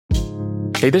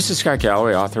Hey, this is Scott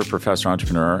Galloway, author, professor,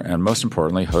 entrepreneur, and most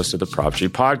importantly, host of the Prop G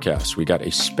podcast. We got a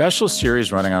special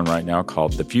series running on right now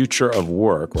called The Future of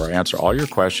Work, where I answer all your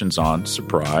questions on,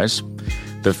 surprise,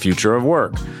 the future of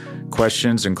work.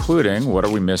 Questions including, what are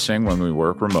we missing when we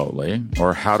work remotely?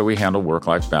 Or how do we handle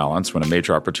work-life balance when a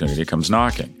major opportunity comes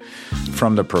knocking?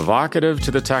 From the provocative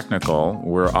to the technical,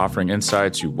 we're offering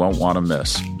insights you won't want to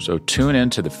miss. So tune in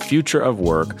to The Future of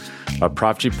Work, a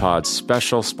Prop G Pod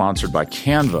special sponsored by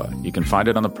Canva. You can find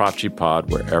it on the Prop G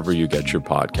Pod wherever you get your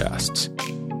podcasts.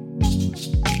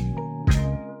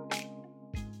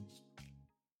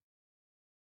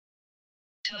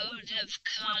 Code of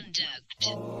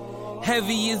conduct.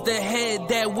 Heavy is the head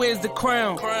that wears the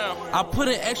crown. I put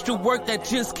in extra work that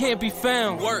just can't be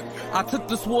found. I took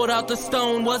the sword out the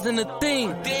stone, wasn't a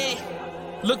thing.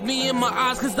 Look me in my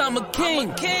eyes cause I'm a king.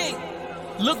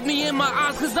 Look me in my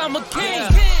eyes cause I'm a king.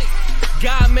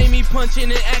 God made me punch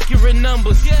in accurate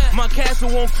numbers. My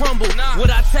castle won't crumble. What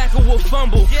I tackle will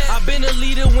fumble. I've been a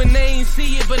leader when they ain't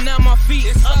see it, but now my feet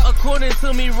is up. According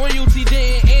to me, royalty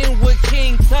didn't end with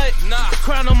King Tut.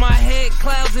 Crown on my head,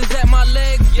 clouds is at my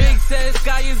legs. Big says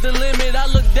sky is the limit. I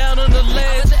look down on the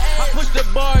ledge. I push the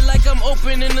bar like I'm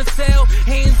opening a cell.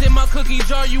 Hands in my cookie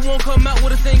jar, you won't come out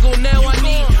with a single nail. I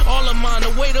need all of mine.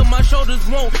 The weight of my shoulders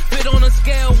won't fit on a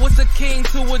scale. What's a king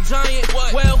to a giant?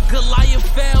 Well, Goliath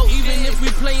fell. Even if we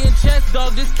playin' chess,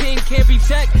 dog, this king can't be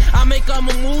checked. I make all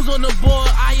my moves on the board,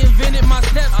 I invented my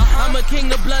steps. I'm a king,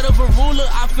 the blood of a ruler,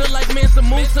 I feel like Mansa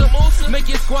Musa. Make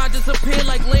your squad disappear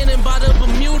like landing by the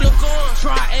Bermuda.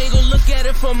 Triangle, look at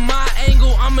it from my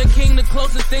angle. I'm a king, the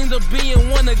closest thing to being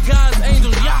one of God's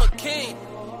angels. I'm a king.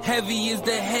 Heavy is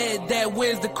the head that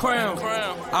wears the crown.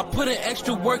 I put in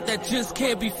extra work that just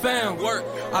can't be found.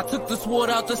 I took the sword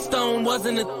out the stone,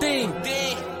 wasn't a thing.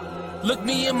 Look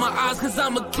me in my eyes cause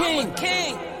I'm a king.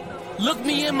 Look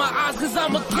me in my eyes cause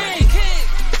I'm a king.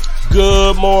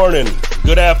 Good morning,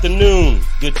 good afternoon,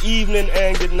 good evening,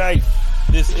 and good night.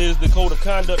 This is the Code of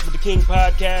Conduct with the King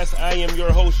podcast. I am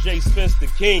your host, Jay Spence, the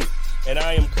King, and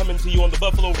I am coming to you on the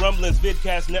Buffalo Rumblings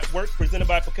Vidcast Network, presented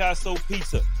by Picasso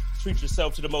Pizza. Treat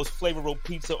yourself to the most flavorful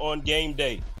pizza on game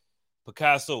day.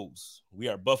 Picasso's. We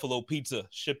are Buffalo Pizza,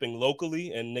 shipping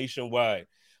locally and nationwide.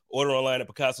 Order online at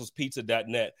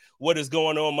picassospizza.net. What is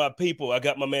going on, my people? I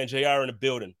got my man JR in the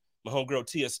building. My homegirl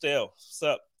Tia Estelle. What's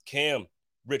up? Cam,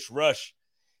 Rich Rush,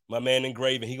 my man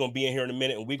Engraven. He going to be in here in a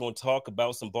minute, and we're going to talk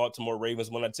about some Baltimore Ravens.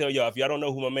 When I tell y'all, if y'all don't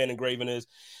know who my man Engraven is,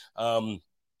 y'all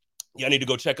need to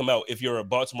go check him out if you're a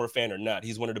Baltimore fan or not.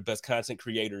 He's one of the best content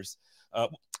creators. I'm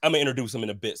going to introduce him in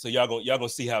a bit, so y'all gonna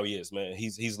see how he is, man.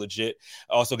 He's legit.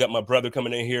 I also got my brother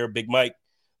coming in here, Big Mike,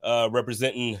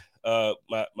 representing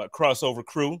my crossover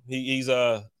crew.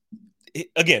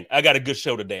 Again, I got a good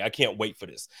show today. I can't wait for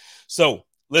this. So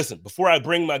listen, before I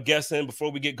bring my guests in, before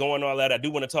we get going, all that, I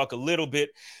do want to talk a little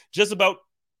bit just about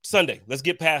Sunday. Let's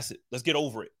get past it. Let's get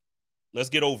over it.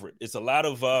 It's a lot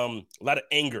of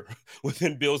anger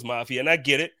within Bills Mafia, and I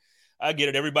get it.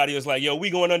 Everybody was like, yo, we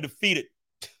going undefeated.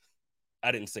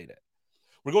 I didn't say that.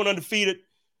 We're going undefeated.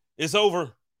 It's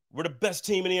over. We're the best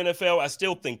team in the NFL. I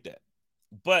still think that.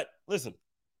 But listen,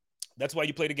 that's why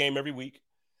you play the game every week.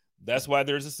 That's why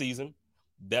there's a season.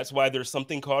 That's why there's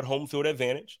something called home field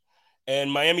advantage.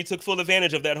 And Miami took full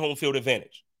advantage of that home field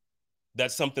advantage.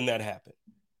 That's something that happened.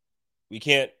 We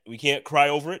can't cry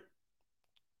over it.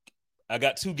 I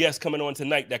got two guests coming on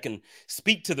tonight that can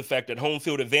speak to the fact that home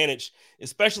field advantage,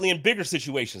 especially in bigger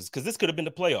situations, because this could have been the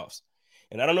playoffs.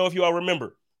 And I don't know if you all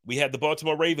remember, we had the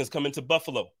Baltimore Ravens come into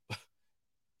Buffalo.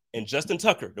 And Justin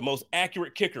Tucker, the most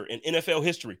accurate kicker in NFL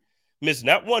history, missed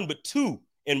not one, but two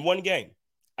in one game.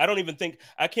 I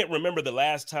can't remember the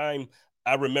last time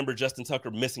I remember Justin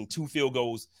Tucker missing two field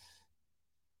goals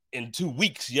in 2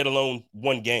 weeks, yet alone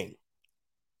one game.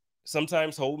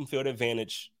 Sometimes home field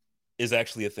advantage is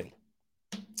actually a thing.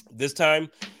 This time,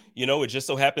 it just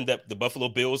so happened that the Buffalo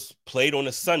Bills played on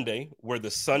a Sunday where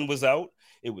the sun was out.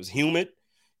 It was humid.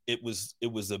 It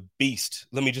was a beast.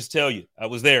 Let me just tell you, I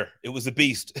was there. It was a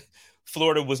beast.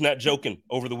 Florida was not joking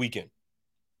over the weekend.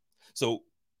 So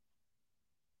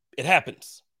it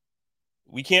happens.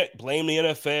 We can't blame the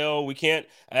NFL. We can't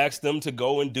ask them to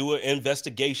go and do an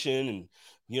investigation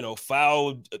and,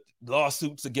 file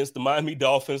lawsuits against the Miami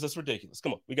Dolphins. That's ridiculous.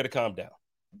 Come on, we got to calm down.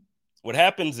 What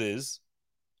happens is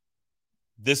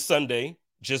this Sunday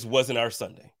just wasn't our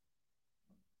Sunday.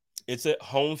 It's a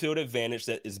home field advantage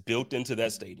that is built into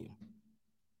that stadium.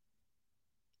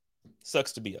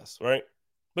 Sucks to be us, right?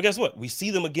 But guess what? We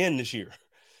see them again this year.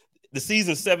 The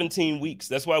season's 17 weeks.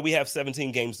 That's why we have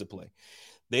 17 games to play.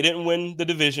 They didn't win the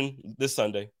division this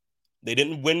Sunday. They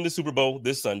didn't win the Super Bowl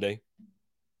this Sunday.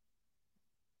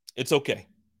 It's okay.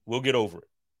 We'll get over it.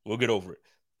 We'll get over it.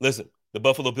 Listen, the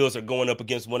Buffalo Bills are going up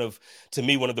against one of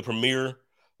the premier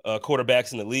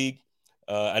quarterbacks in the league.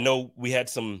 I know we had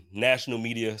some national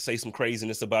media say some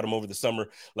craziness about him over the summer.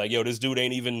 Like, yo, this dude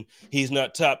he's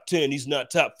not top 10. He's not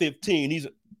top 15.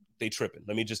 They tripping.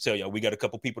 Let me just tell y'all, we got a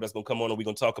couple people that's going to come on and we're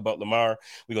going to talk about Lamar.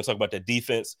 We're going to talk about their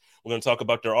defense. We're going to talk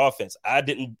about their offense. I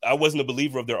wasn't a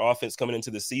believer of their offense coming into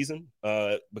the season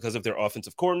because of their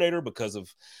offensive coordinator, because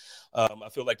of I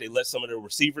feel like they let some of their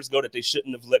receivers go that they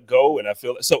shouldn't have let go. And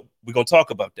so we're going to talk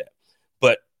about that.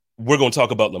 But we're going to talk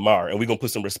about Lamar, and we're going to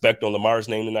put some respect on Lamar's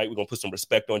name tonight. We're going to put some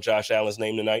respect on Josh Allen's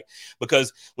name tonight,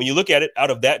 because when you look at it, out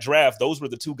of that draft, those were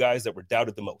the two guys that were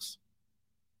doubted the most.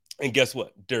 And guess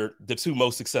what? They're the two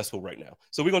most successful right now.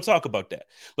 So we're going to talk about that.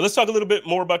 But let's talk a little bit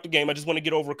more about the game. I just want to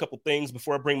get over a couple things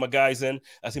before I bring my guys in.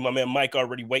 I see my man Mike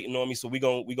already waiting on me, so we're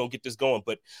going to get this going.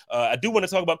 But I do want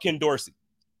to talk about Ken Dorsey.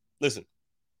 Listen,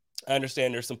 I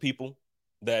understand there's some people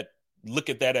that look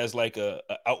at that as like a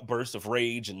outburst of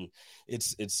rage, and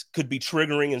it's could be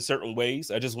triggering in certain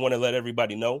ways. I just want to let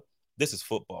everybody know this is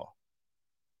football.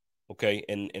 Okay.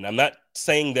 And I'm not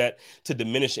saying that to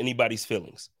diminish anybody's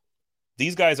feelings.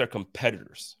 These guys are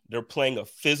competitors. They're playing a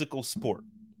physical sport.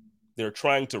 They're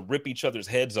trying to rip each other's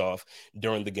heads off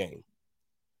during the game.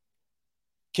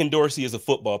 Ken Dorsey is a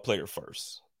football player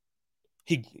first.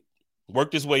 He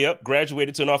worked his way up,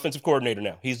 graduated to an offensive coordinator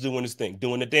now. He's doing his thing,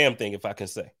 doing the damn thing, if I can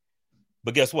say.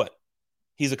 But guess what?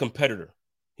 He's a competitor.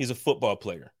 He's a football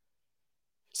player.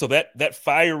 So that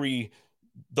fiery,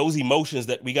 those emotions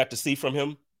that we got to see from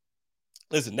him,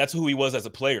 listen, that's who he was as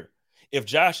a player. If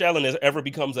Josh Allen ever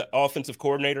becomes an offensive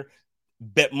coordinator,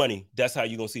 bet money that's how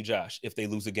you're going to see Josh if they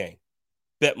lose a game.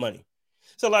 Bet money.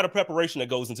 It's a lot of preparation that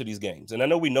goes into these games. And I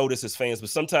know we know this as fans, but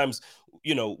sometimes,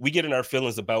 we get in our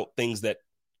feelings about things that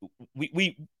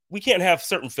we can't have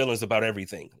certain feelings about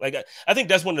everything. Like, I think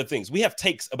that's one of the things. We have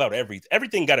takes about everything.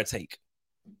 Everything got a take.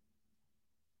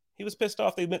 He was pissed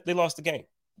off. They lost the game.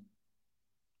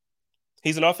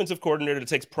 He's an offensive coordinator that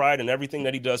takes pride in everything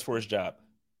that he does for his job.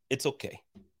 It's okay.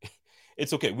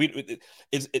 It's okay.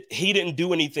 He didn't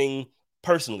do anything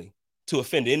personally to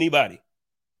offend anybody.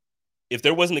 If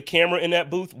there wasn't a camera in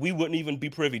that booth, we wouldn't even be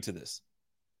privy to this.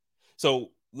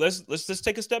 So let's just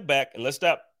take a step back and let's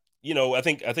stop. I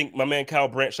think my man Kyle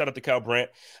Brandt, shout out to Kyle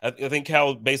Brandt. I think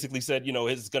Kyle basically said,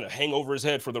 it's going to hang over his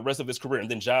head for the rest of his career.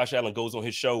 And then Josh Allen goes on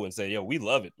his show and say, yo, we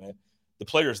love it, man. The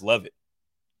players love it.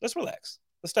 Let's relax.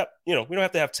 Let's stop. We don't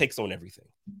have to have takes on everything.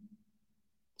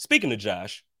 Speaking of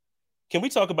Josh, can we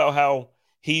talk about how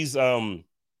he's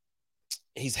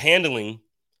handling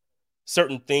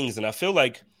certain things? And I feel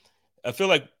like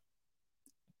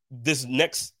this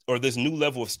new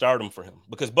level of stardom for him,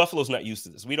 because Buffalo's not used to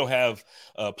this. We don't have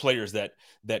players that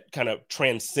kind of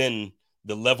transcend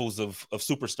the levels of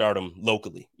superstardom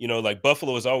locally. Like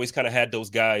Buffalo has always kind of had those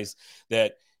guys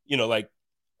that,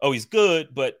 oh, he's good,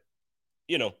 but,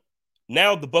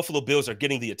 now the Buffalo Bills are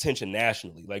getting the attention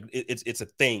nationally. Like it's a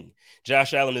thing.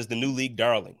 Josh Allen is the new league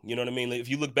darling. You know what I mean? Like, if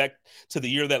you look back to the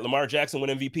year that Lamar Jackson won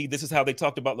MVP, this is how they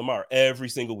talked about Lamar every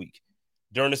single week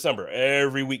during the summer,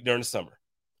 every week during the summer.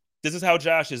 This is how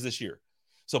Josh is this year.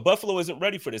 So Buffalo isn't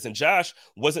ready for this. And Josh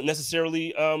wasn't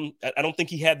necessarily, I don't think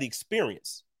he had the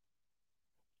experience.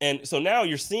 And so now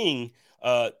you're seeing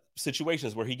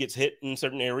situations where he gets hit in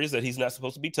certain areas that he's not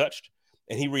supposed to be touched.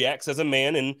 And he reacts as a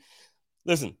man. And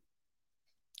listen,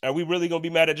 are we really going to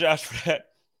be mad at Josh for that?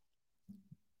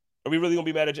 Are we really going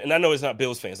to be mad at? And I know it's not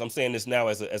Bills fans. I'm saying this now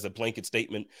as a blanket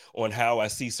statement on how I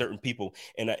see certain people.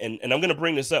 And I'm going to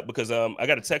bring this up because I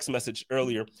got a text message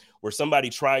earlier where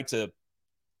somebody tried to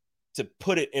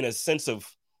put it in a sense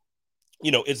of,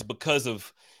 it's because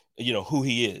of, who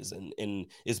he is. And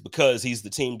it's because he's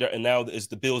the team. And now it's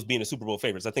the Bills being the Super Bowl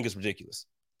favorites. I think it's ridiculous.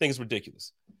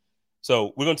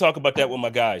 So we're going to talk about that with my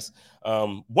guys.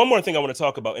 One more thing I want to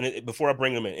talk about, and before I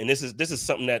bring them in, and this is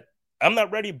something that I'm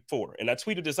not ready for. And I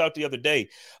tweeted this out the other day.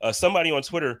 Somebody on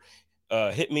Twitter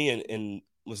hit me and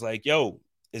was like, yo,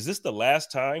 is this the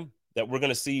last time that we're going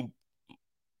to see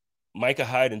Micah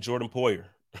Hyde and Jordan Poyer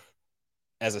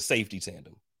as a safety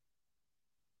tandem?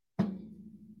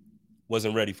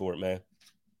 Wasn't ready for it, man.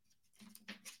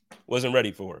 Wasn't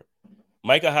ready for it.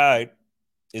 Micah Hyde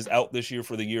is out this year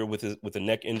for the year with a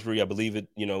neck injury. I believe it,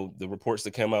 the reports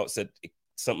that came out said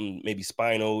something maybe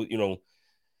spinal,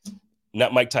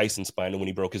 not Mike Tyson spinal when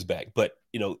he broke his back, but,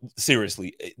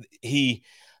 seriously, he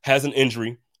has an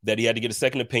injury that he had to get a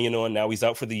second opinion on. Now he's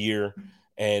out for the year,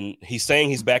 and he's saying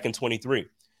he's back in 2023.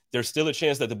 There's still a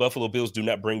chance that the Buffalo Bills do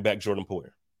not bring back Jordan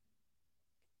Poyer.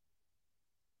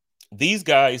 These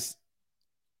guys,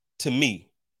 to me,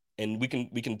 And we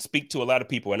can speak to a lot of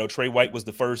people. I know Trey White was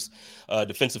the first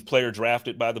defensive player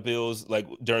drafted by the Bills, like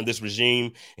during this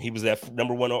regime. He was that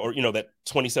number one, or that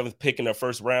 27th pick in their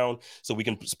first round. So we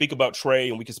can speak about Trey,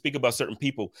 and we can speak about certain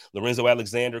people. Lorenzo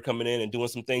Alexander coming in and doing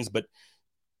some things, but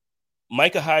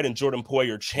Micah Hyde and Jordan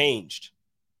Poyer changed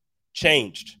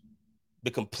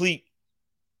the complete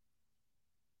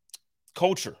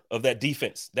culture of that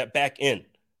defense, that back end.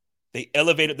 They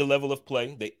elevated the level of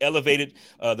play. They elevated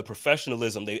the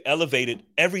professionalism. They elevated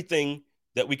everything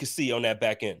that we could see on that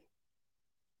back end.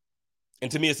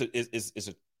 And to me,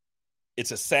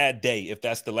 it's a sad day if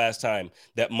that's the last time.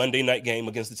 That Monday night game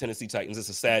against the Tennessee Titans, it's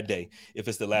a sad day if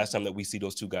it's the last time that we see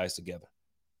those two guys together.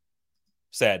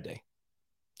 Sad day.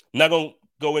 I'm not going to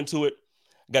go into it.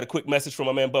 Got a quick message from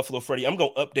my man Buffalo Freddy. I'm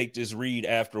going to update this read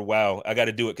after a while. I got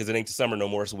to do it because it ain't the summer no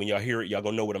more. So when y'all hear it, y'all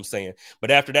going to know what I'm saying.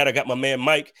 But after that, I got my man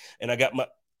Mike, and I got my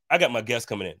guest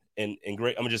coming in. And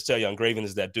great, I'm going to just tell you, Engraven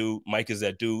is that dude. Mike is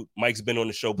that dude. Mike's been on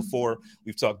the show before.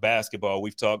 We've talked basketball.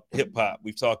 We've talked hip-hop.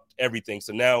 We've talked everything.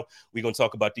 So now we're going to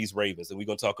talk about these Ravens, and we're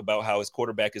going to talk about how his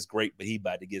quarterback is great, but he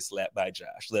about to get slapped by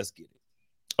Josh. Let's get it.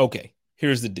 Okay,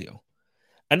 here's the deal.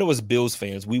 I know as Bills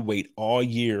fans, we wait all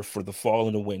year for the fall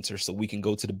and the winter so we can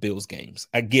go to the Bills games.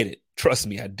 I get it. Trust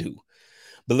me, I do.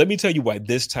 But let me tell you why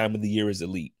this time of the year is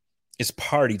elite. It's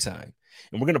party time.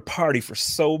 And we're going to party for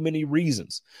so many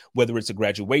reasons, whether it's a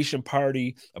graduation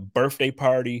party, a birthday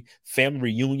party, family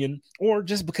reunion, or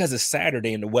just because it's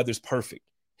Saturday and the weather's perfect.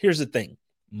 Here's the thing.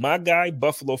 My guy,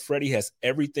 Buffalo Freddy, has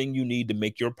everything you need to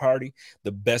make your party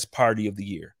the best party of the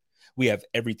year. We have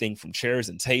everything from chairs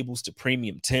and tables to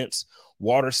premium tents,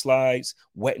 water slides,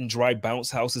 wet and dry bounce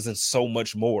houses, and so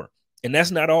much more. And that's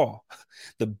not all.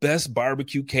 The best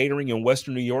barbecue catering in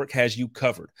Western New York has you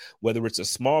covered, whether it's a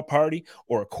small party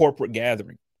or a corporate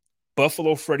gathering.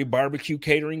 Buffalo Freddy Barbecue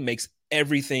Catering makes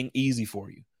everything easy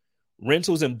for you.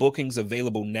 Rentals and bookings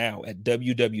available now at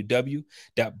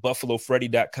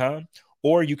www.buffalofreddy.com,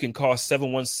 or you can call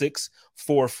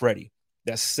 716-4FREDDY.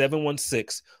 That's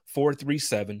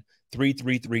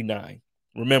 716-437-3339.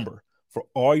 Remember, for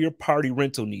all your party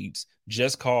rental needs,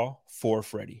 just call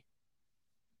 4Freddy.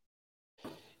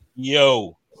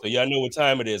 Yo, so y'all know what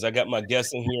time it is. I got my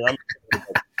guests in here.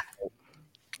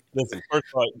 Listen, first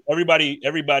of all, everybody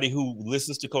who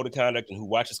listens to Code of Conduct and who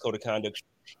watches Code of Conduct,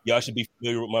 y'all should be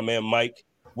familiar with my man Mike.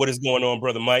 What is going on,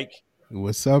 brother Mike?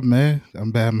 What's up, man?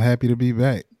 I'm happy to be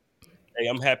back. Hey,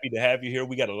 I'm happy to have you here.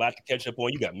 We got a lot to catch up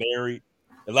on. You got married.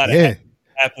 A lot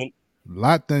happened. A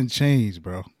lot done changed,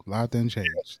 bro. A lot done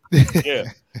changed. Yeah.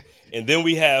 And then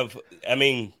we have,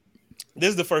 this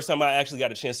is the first time I actually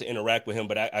got a chance to interact with him,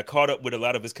 but I caught up with a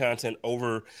lot of his content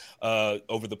over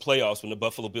the playoffs when the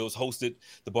Buffalo Bills hosted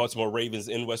the Baltimore Ravens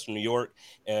in Western New York.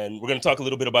 And we're going to talk a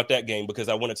little bit about that game because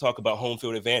I want to talk about home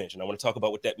field advantage, and I want to talk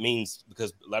about what that means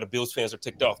because a lot of Bills fans are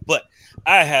ticked off. But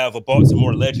I have a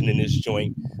Baltimore legend in this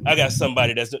joint. I got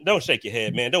somebody don't shake your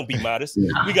head, man. Don't be modest.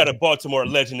 We got a Baltimore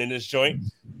legend in this joint.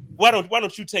 Why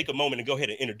don't you take a moment and go ahead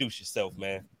and introduce yourself,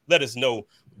 man? Let us know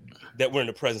that we're in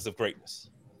the presence of greatness.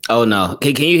 Oh no!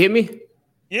 Can you hear me?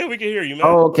 Yeah, we can hear you, man.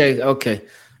 Oh, okay.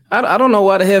 I don't know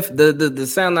why the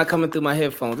sound not coming through my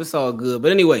headphones. It's all good.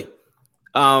 But anyway,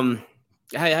 how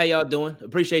y'all doing?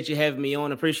 Appreciate you having me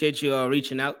on. Appreciate you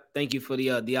reaching out. Thank you for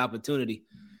the opportunity.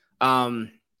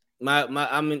 I'm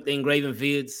in Engraven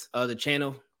Vids, the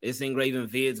channel. It's Engraven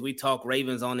Vids. We talk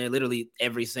Ravens on there literally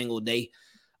every single day,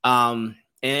 and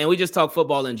we just talk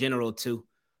football in general too.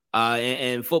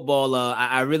 And football,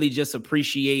 I really just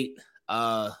appreciate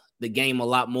the game a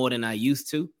lot more than I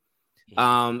used to.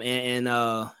 And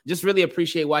just really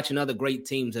appreciate watching other great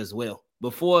teams as well.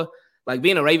 Before, like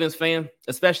being a Ravens fan,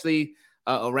 especially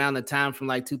around the time from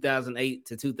like 2008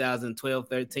 to 2012,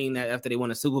 13, after they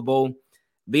won a Super Bowl,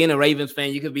 being a Ravens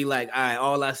fan, you could be like, all right,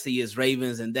 all I see is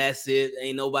Ravens and that's it.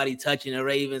 Ain't nobody touching the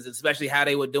Ravens, especially how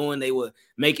they were doing. They were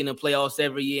making the playoffs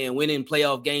every year and winning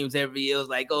playoff games every year. It was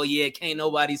like, oh yeah, can't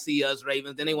nobody see us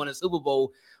Ravens. Then they won a Super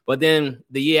Bowl. But then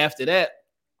the year after that,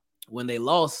 when they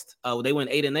lost, they went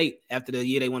 8-8 after the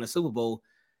year they won a Super Bowl.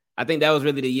 I think that was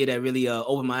really the year that really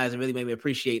opened my eyes and really made me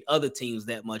appreciate other teams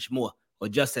that much more or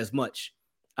just as much.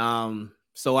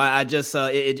 So I just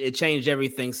it changed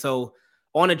everything. So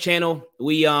on the channel,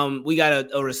 we got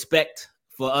a respect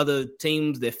for other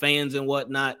teams, their fans and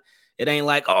whatnot. It ain't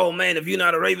like, oh man, if you're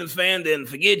not a Ravens fan, then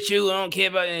forget you. I don't care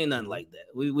about it. Ain't nothing like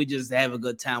that. We just have a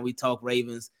good time. We talk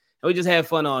Ravens and we just have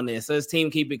fun on there. So this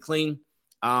team keep it clean.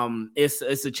 It's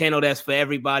a channel that's for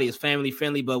everybody. It's family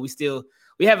friendly, but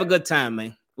we have a good time,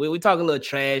 man. We talk a little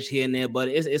trash here and there, but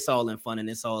it's all in fun and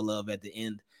it's all love at the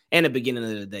end and the beginning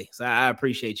of the day. So I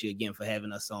appreciate you again for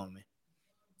having us on, man.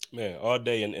 Man, all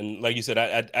day, and like you said,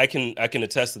 I can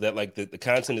attest to that. Like the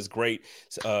content is great,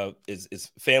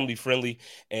 is family friendly,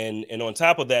 and on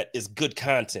top of that, is good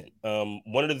content.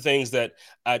 One of the things that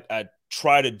I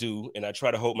try to do, and I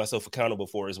try to hold myself accountable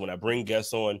for, is when I bring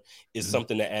guests on, is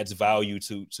something that adds value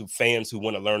to fans who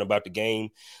want to learn about the game,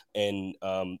 and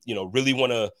really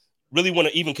want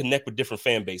to even connect with different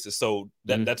fan bases. So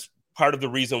that's part of the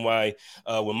reason why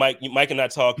when Mike and I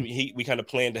talked, we kind of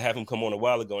planned to have him come on a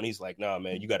while ago, and he's like, "Nah,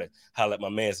 man, you got to holler at my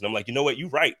man." And I'm like, "You know what? You're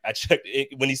right." I checked it.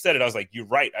 When he said it, I was like, "You're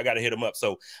right. I got to hit him up."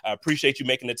 So I appreciate you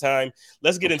making the time.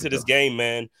 Let's get into this game,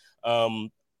 man.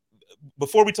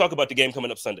 Before we talk about the game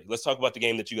coming up Sunday, let's talk about the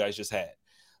game that you guys just had.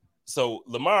 So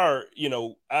Lamar,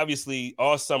 obviously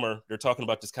all summer they're talking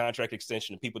about this contract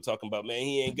extension, and people talking about, man,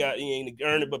 he ain't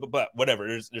earned it, but whatever.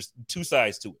 There's two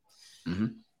sides to it. Mm-hmm.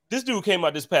 This dude came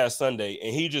out this past Sunday,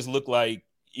 and he just looked like,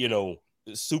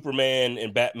 Superman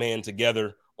and Batman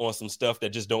together on some stuff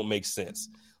that just don't make sense.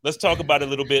 Let's talk about it a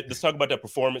little bit. Let's talk about that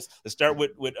performance. Let's start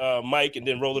with Mike, and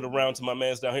then roll it around to my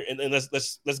man's down here, and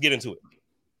let's get into it.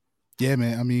 Yeah,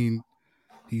 man. I mean,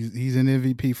 he's in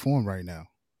MVP form right now,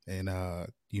 and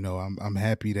I'm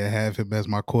happy to have him as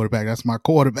my quarterback. That's my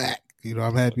quarterback.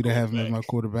 I'm happy to have him as my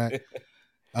quarterback.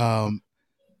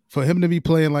 For him to be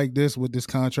playing like this with this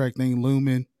contract thing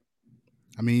looming,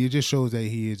 I mean, it just shows that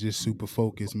he is just super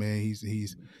focused, man.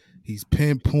 He's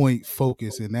pinpoint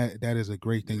focused, and that is a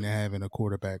great thing to have in a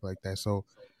quarterback like that. So,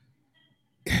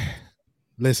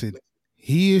 listen,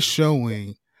 he is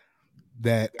showing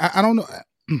that I don't know.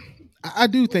 I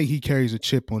do think he carries a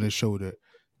chip on his shoulder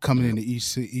coming into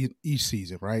each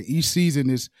season, right? Each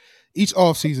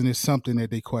off season is something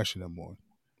that they question him on,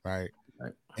 right?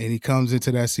 And he comes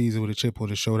into that season with a chip on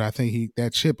his shoulder. I think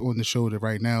that chip on the shoulder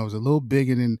right now is a little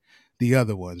bigger than the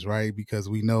other ones, right? Because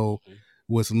we know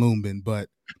what's looming. But,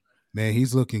 man,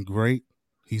 he's looking great.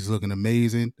 He's looking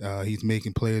amazing. He's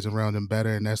making players around him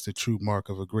better, and that's the true mark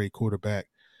of a great quarterback.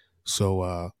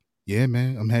 So, yeah,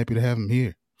 man, I'm happy to have him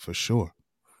here for sure.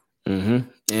 Mm-hmm.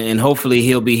 And hopefully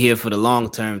he'll be here for the long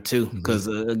term, too, because,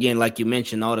 again, like you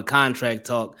mentioned, all the contract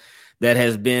talk that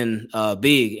has been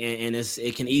big, and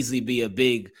it can easily be a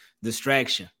big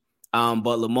distraction.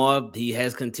 But Lamar, he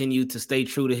has continued to stay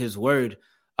true to his word.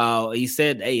 He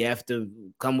said, hey, after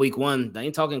come week one, I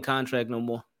ain't talking contract no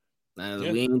more.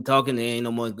 We ain't talking, there ain't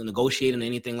no more negotiating or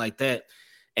anything like that.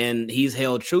 And he's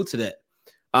held true to that.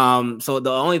 So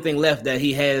the only thing left that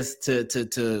he has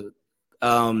to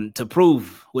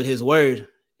prove with his word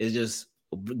is just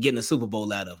getting a Super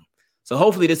Bowl out of him. So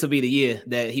hopefully this will be the year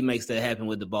that he makes that happen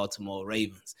with the Baltimore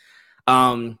Ravens.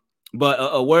 But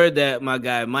a word that my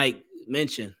guy Mike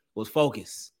mentioned was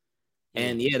focus.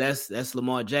 And yeah, that's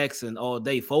Lamar Jackson all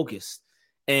day, focused.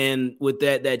 And with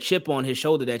that chip on his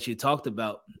shoulder that you talked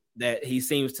about, that he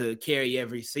seems to carry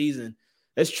every season,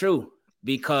 that's true,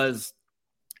 because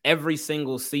every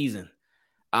single season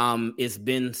it's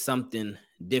been something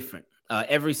different.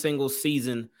 Every single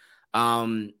season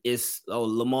it's,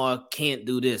 Lamar can't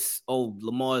do this.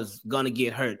 Lamar's gonna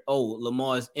get hurt.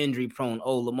 Lamar's injury prone.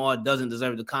 Lamar doesn't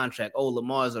deserve the contract.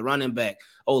 Lamar's a running back.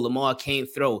 Lamar can't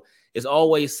throw. It's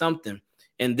always something.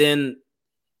 And then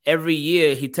every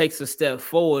year he takes a step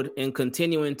forward in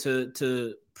continuing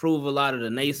to prove a lot of the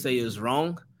naysayers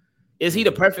wrong. Is he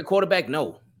the perfect quarterback?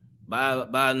 No.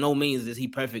 By no means is he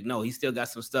perfect. No, he still got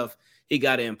some stuff he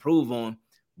got to improve on.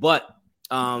 But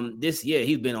this year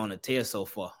he's been on a tear so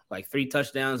far, like 3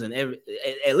 touchdowns and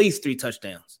at least 3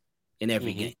 touchdowns in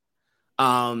every game.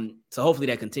 So hopefully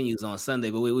that continues on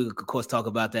Sunday, but we of course talk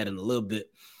about that in a little bit.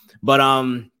 But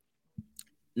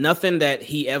nothing that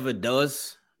he ever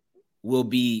does will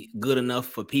be good enough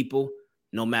for people,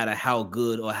 no matter how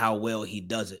good or how well he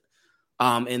does it.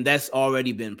 And that's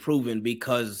already been proven,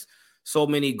 because so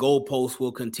many goalposts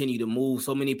will continue to move.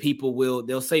 So many people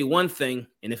they'll say one thing,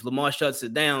 and if Lamar shuts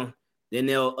it down, then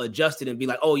they'll adjust it and be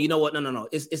like, you know what? No.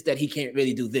 It's that he can't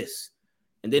really do this.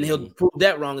 And then he'll prove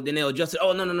that wrong, and then they'll adjust it.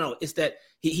 No. It's that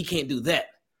he can't do that.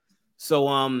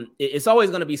 So it's always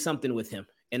going to be something with him.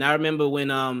 And I remember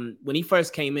when he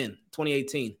first came in,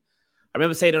 2018, I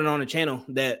remember saying it on the channel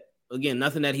that, again,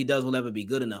 nothing that he does will ever be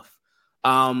good enough.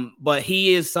 But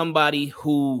he is somebody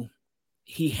who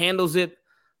he handles it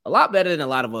a lot better than a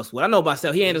lot of us would. I know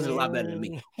myself, he handles it a lot better than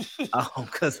me.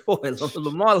 Because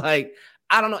Lamar, like,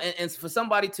 I don't know. And for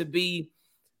somebody to be,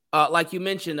 like you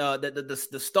mentioned,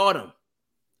 the stardom,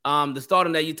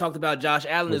 that you talked about, Josh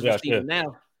Allen is receiving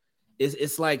now,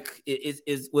 it's like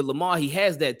it's with Lamar, he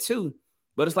has that too.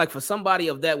 But it's like for somebody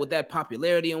of that, with that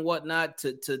popularity and whatnot,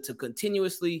 to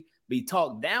continuously be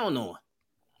talked down on,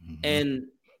 and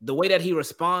the way that he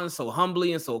responds so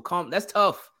humbly and so calm, that's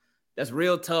tough. That's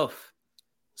real tough.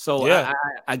 So Yeah.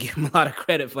 I give him a lot of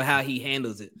credit for how he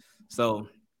handles it. So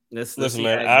let's Listen, see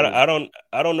man, how it goes.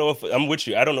 I don't know if I'm with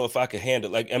you. I don't know if I could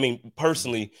handle. Like, I mean,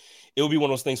 personally, it would be one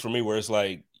of those things for me where it's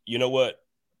like, you know what?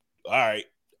 All right.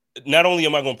 Not only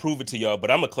am I going to prove it to y'all,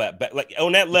 but I'm gonna clap back, like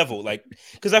on that level, like,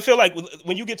 because I feel like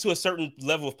when you get to a certain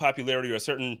level of popularity or a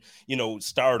certain,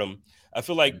 stardom, I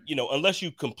feel like, unless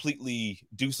you completely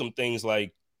do some things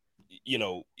like, you're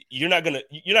not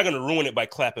gonna ruin it by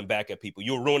clapping back at people.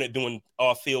 You'll ruin it doing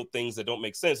off-field things that don't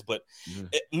make sense. But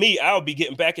I'll be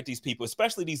getting back at these people,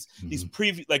 especially these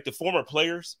previous, like the former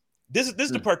players. This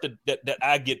is the part that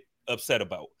I get upset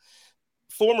about.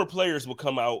 Former players will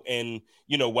come out and,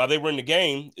 while they were in the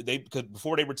game, because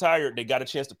before they retired, they got a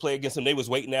chance to play against him. They was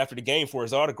waiting after the game for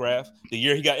his autograph. The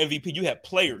year he got MVP, you had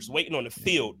players waiting on the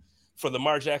field for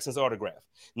Lamar Jackson's autograph.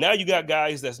 Now you got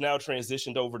guys that's now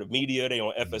transitioned over to media. They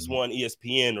on FS1,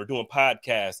 ESPN, or doing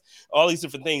podcasts, all these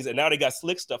different things. And now they got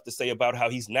slick stuff to say about how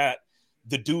he's not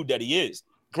the dude that he is.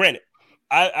 Granted,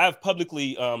 I've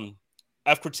publicly,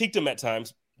 I've critiqued him at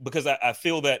times because I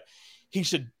feel that he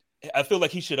should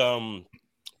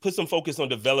put some focus on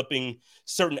developing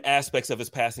certain aspects of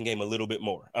his passing game a little bit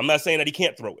more. I'm not saying that he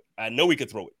can't throw it. I know he could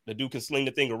throw it. The dude can sling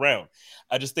the thing around.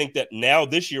 I just think that now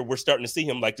this year we're starting to see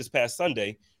him, like this past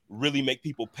Sunday, really make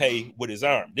people pay with his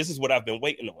arm. This is what I've been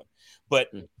waiting on. But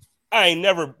I ain't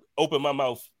never opened my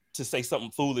mouth to say something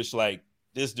foolish like,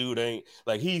 this dude ain't,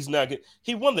 like, he's not good.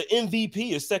 He won the MVP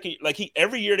his second, like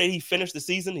every year that he finished the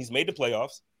season, he's made the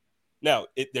playoffs. Now,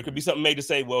 there could be something made to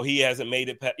say, well, he hasn't made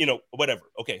it, whatever.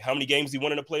 Okay, how many games he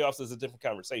won in the playoffs is a different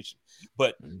conversation.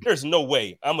 But there's no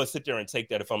way I'm going to sit there and take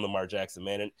that if I'm Lamar Jackson,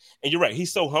 man. And you're right,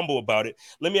 he's so humble about it.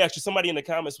 Let me ask you, somebody in the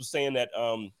comments was saying that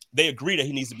they agree that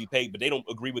he needs to be paid, but they don't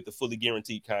agree with the fully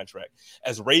guaranteed contract.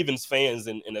 As Ravens fans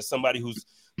and as somebody who's,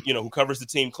 who covers the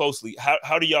team closely,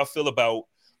 how do y'all feel about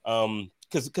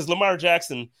because Lamar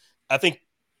Jackson, I think,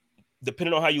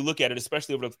 depending on how you look at it,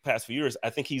 especially over the past few years,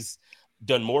 I think he's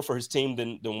done more for his team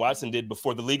than Watson did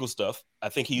before the legal stuff. I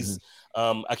think he's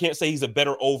I can't say he's a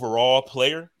better overall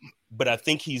player, but I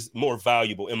think he's more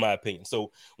valuable in my opinion.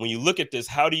 So when you look at this,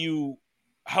 how would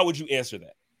you answer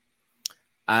that?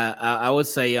 I would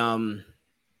say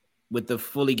with the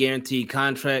fully guaranteed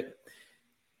contract,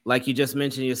 like you just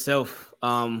mentioned yourself,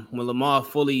 when Lamar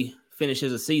fully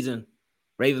finishes a season,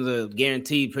 Ravens are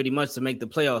guaranteed pretty much to make the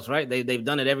playoffs, right? They've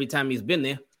done it every time he's been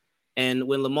there. And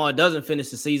when Lamar doesn't finish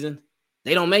the season,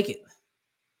 they don't make it.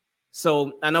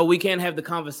 So I know we can't have the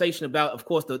conversation about, of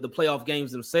course, the playoff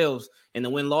games themselves and the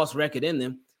win-loss record in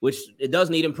them, which it does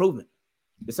need improvement.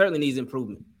 It certainly needs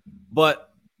improvement.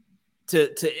 But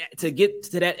to get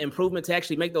to that improvement, to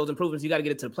actually make those improvements, you got to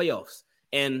get it to the playoffs.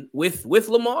 And with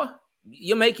Lamar,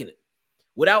 you're making it.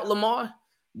 Without Lamar,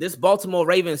 this Baltimore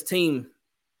Ravens team,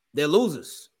 they're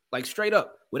losers, like straight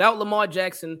up. Without Lamar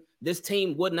Jackson, this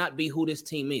team would not be who this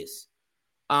team is.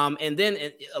 And then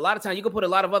a lot of times you can put a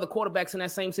lot of other quarterbacks in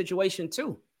that same situation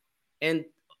too. And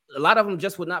a lot of them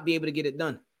just would not be able to get it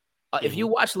done. If you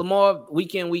watch Lamar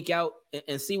week in, week out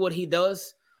and see what he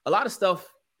does, a lot of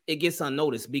stuff, it gets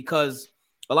unnoticed because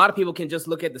a lot of people can just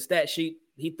look at the stat sheet.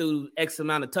 He threw X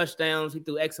amount of touchdowns. He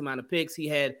threw X amount of picks. He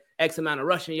had X amount of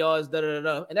rushing yards,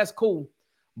 and that's cool.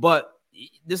 But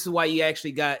this is why you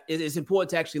actually it's important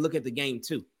to actually look at the game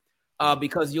too,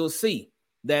 because you'll see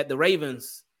that the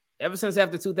Ravens, ever since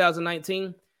after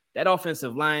 2019, that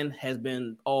offensive line has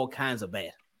been all kinds of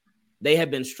bad. They have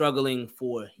been struggling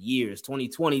for years,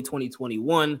 2020,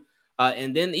 2021,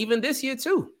 and then even this year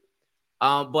too.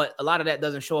 But a lot of that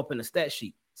doesn't show up in the stat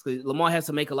sheet. So Lamar has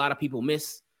to make a lot of people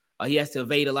miss. He has to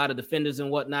evade a lot of defenders and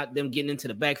whatnot, them getting into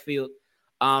the backfield.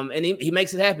 And he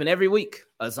makes it happen every week.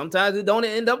 Sometimes it don't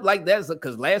end up like that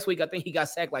because last week I think he got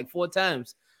sacked like 4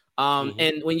 times.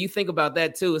 And when you think about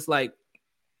that too, it's like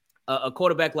a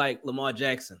quarterback like Lamar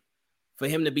Jackson, for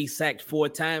him to be sacked 4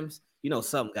 times,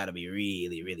 something got to be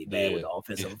really, really bad with the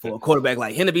offensive. For a quarterback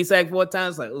like him to be sacked 4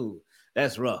 times, like, ooh,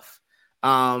 that's rough.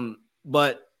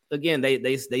 But again,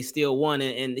 they still won,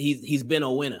 and he's been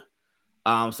a winner.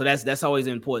 So that's always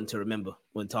important to remember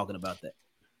when talking about that.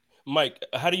 Mike,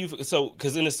 how do you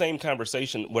because in the same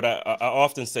conversation, what I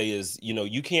often say is,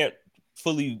 you can't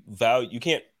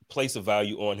place a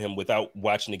value on him without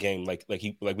watching the game, like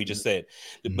we just said.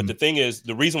 But the thing is,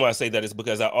 the reason why I say that is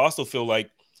because I also feel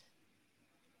like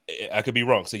I could be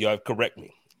wrong, so y'all correct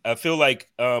me. I feel like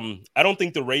I don't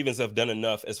think the Ravens have done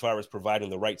enough as far as providing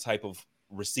the right type of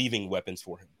receiving weapons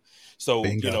for him. So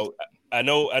Bingo. I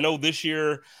know this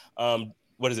year,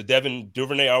 what is it, Devin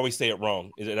Duvernay? I always say it wrong.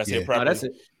 Did I say it properly? No, that's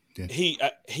it. Yeah.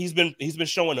 He's been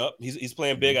showing up. He's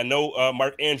playing big. I know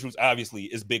Mark Andrews obviously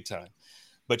is big time,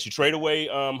 but you trade away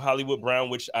Hollywood Brown,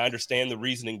 which I understand the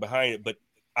reasoning behind it. But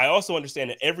I also understand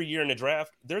that every year in the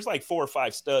draft, there's like 4 or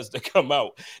 5 studs that come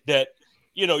out that,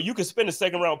 you know, you could spend a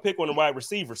second round pick on a wide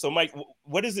receiver. So, Mike,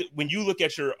 what is it when you look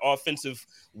at your offensive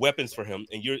weapons for him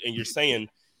and you're saying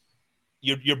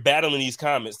you're battling these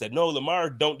comments that no, Lamar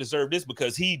don't deserve this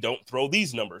because he don't throw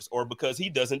these numbers or because he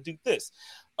doesn't do this.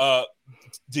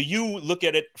 Do you look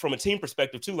at it from a team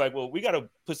perspective too? Like, well, we got to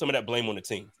put some of that blame on the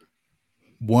team.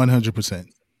 100%.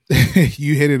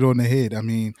 You hit it on the head. I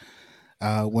mean,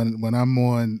 when I'm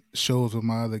on shows with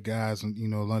my other guys, and you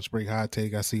know, Lunch Break Hot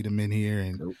Take, I see them in here,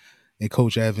 and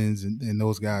Coach Evans and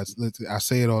those guys. I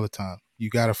say it all the time.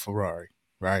 You got a Ferrari,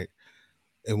 right?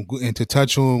 And to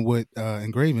touch on what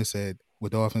Engraven said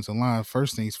with the offensive line,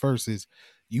 first things first is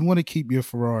you want to keep your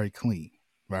Ferrari clean,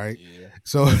 right? Yeah.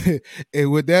 So,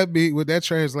 and would that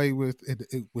translate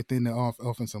within the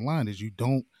offensive line is you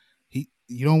don't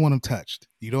want them touched,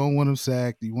 you don't want them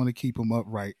sacked, you want to keep them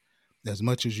upright as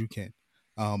much as you can.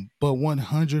 But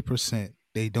 100%,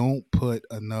 they don't put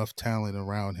enough talent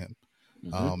around him.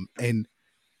 And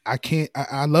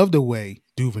I love the way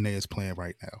Duvernay is playing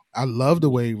right now. I love the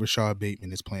way Rashad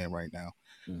Bateman is playing right now.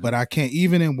 But I can't,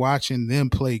 even in watching them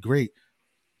play great,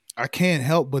 I can't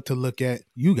help but to look at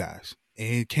you guys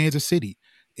and Kansas City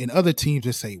and other teams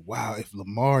that say, wow, if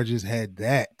Lamar just had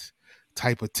that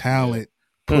type of talent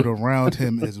put around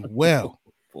him as well,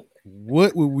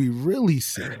 what would we really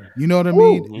see? You know what I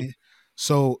mean?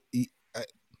 So you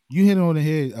hit it on the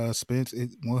head, Spence.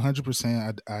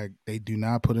 100%. They do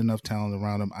not put enough talent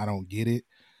around him. I don't get it.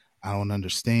 I don't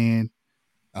understand.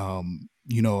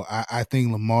 You know, I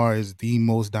think Lamar is the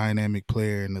most dynamic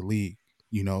player in the league.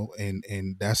 You know,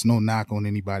 and that's no knock on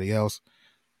anybody else,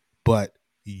 but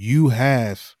you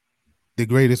have the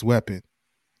greatest weapon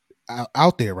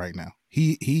out there right now.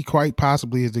 He quite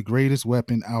possibly is the greatest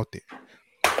weapon out there,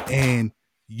 and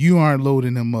you aren't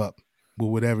loading him up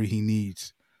with whatever he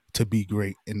needs to be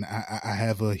great. And I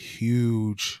have a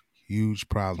huge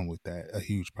problem with that. A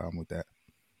huge problem with that.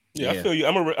 Yeah, I feel you.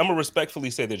 I'm gonna respectfully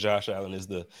say that Josh Allen is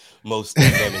the most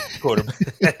dynamic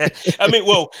quarterback. I mean,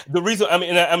 well, the reason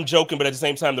I'm joking, but at the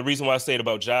same time, the reason why I say it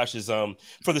about Josh is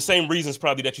for the same reasons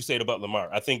probably that you say it about Lamar.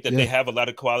 I think that they have a lot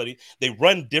of quality. They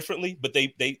run differently, but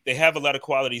they have a lot of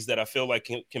qualities that I feel like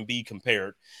can be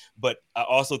compared. But I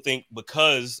also think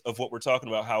because of what we're talking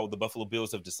about, how the Buffalo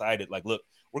Bills have decided, like, look,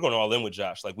 we're going all in with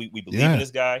Josh. Like, we believe in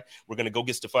this guy. We're going to go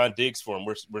get Stephon Diggs for him.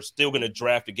 We're still going to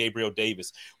draft a Gabriel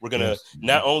Davis. We're going to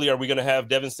not only are we going to have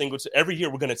Devin Singletary, every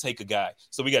year we're going to take a guy.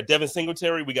 So we got Devin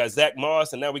Singletary, we got Zach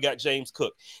Moss, and now we got James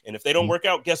Cook. And if they don't work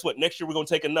out, guess what? Next year we're going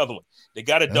to take another one. They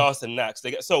got a Dawson Knox.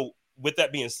 So with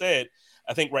that being said,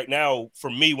 I think right now,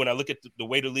 for me, when I look at the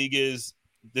way the league is,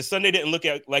 this Sunday didn't look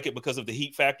like it because of the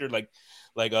heat factor. Like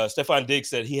Stephon Diggs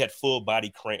said, he had full body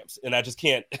cramps, and I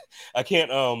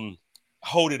can't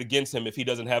hold it against him if he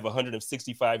doesn't have a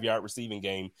 165-yard receiving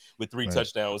game with 3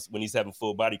 touchdowns when he's having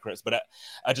full body cramps. But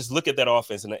I just look at that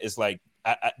offense, and it's like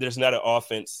there's not an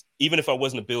offense, even if I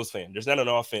wasn't a Bills fan, there's not an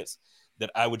offense that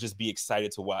I would just be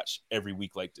excited to watch every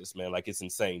week like this, man. Like, it's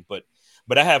insane. But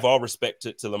I have all respect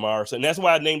to Lamar. So, and that's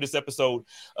why I named this episode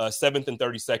 7th and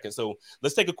 32nd. So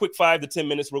let's take a quick 5 to 10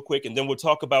 minutes real quick, and then we'll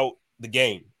talk about the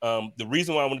game. The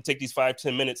reason why I want to take these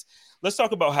 5-10 minutes, let's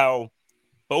talk about how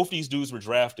both these dudes were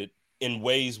drafted in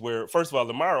ways where, first of all,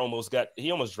 Lamar almost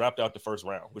dropped out the first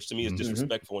round, which to me is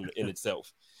disrespectful in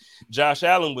itself. Josh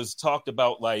Allen was talked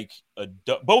about like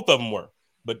both of them were,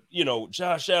 but you know,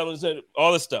 Josh Allen's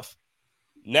all this stuff.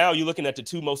 Now you're looking at the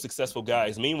 2 most successful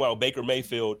guys. Meanwhile, Baker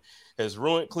Mayfield has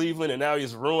ruined Cleveland, and now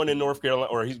he's ruining North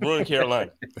Carolina, or he's ruining Carolina.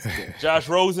 Josh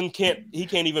Rosen can't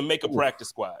even make a practice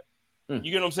squad. You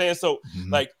get what I'm saying? So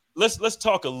like, let's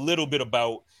talk a little bit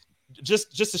about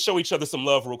just to show each other some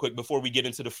love real quick before we get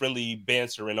into the friendly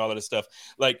banter and all of this stuff.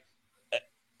 Like,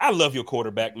 I love your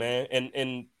quarterback, man.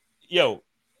 And yo,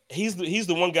 he's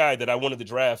the one guy that I wanted to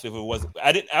draft if it wasn't.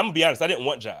 I'm gonna be honest, I didn't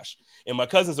want Josh. And my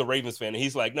cousin's a Ravens fan, and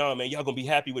he's like, no, man, y'all gonna be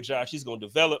happy with Josh. He's gonna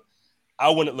develop. I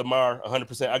wanted Lamar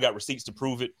 100%. I got receipts to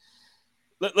prove it.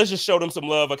 Let's just show them some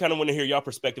love. I kind of want to hear y'all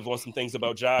perspective on some things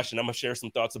about Josh, and I'm gonna share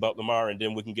some thoughts about Lamar, and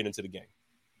then we can get into the game.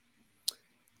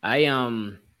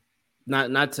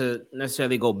 Not to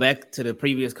necessarily go back to the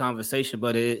previous conversation,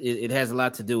 but it has a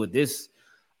lot to do with this.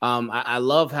 I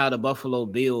love how the Buffalo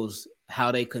Bills,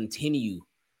 how they continue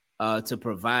to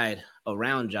provide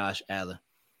around Josh Allen.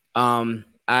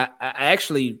 I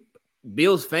actually,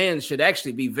 Bills fans should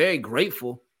actually be very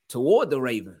grateful toward the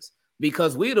Ravens,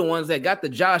 because we're the ones that got the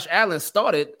Josh Allen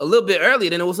started a little bit earlier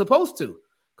than it was supposed to.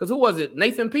 Because who was it?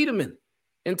 Nathan Peterman.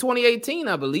 In 2018,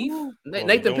 I believe.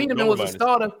 Nathan Peterman was a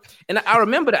starter. And I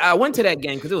remember that I went to that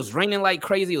game because it was raining like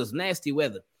crazy. It was nasty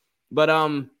weather. But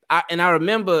I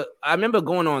remember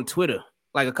going on Twitter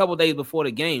like a couple days before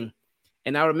the game,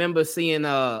 and I remember seeing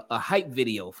a hype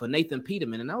video for Nathan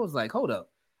Peterman, and I was like, hold up.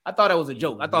 I thought it was a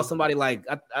joke. I thought somebody I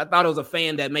thought it was a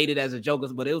fan that made it as a joke,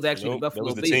 but it was actually the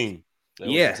Buffalo Bills. Team.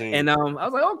 Yeah, and I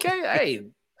was like, okay, hey,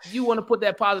 you want to put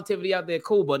that positivity out there,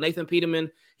 cool. But Nathan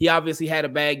Peterman, he obviously had a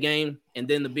bad game, and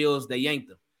then the Bills, they yanked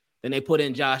him. Then they put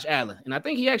in Josh Allen, and I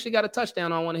think he actually got a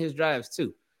touchdown on one of his drives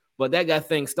too. But that got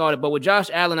things started. But with Josh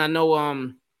Allen, I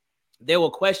know there were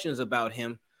questions about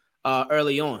him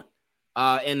early on,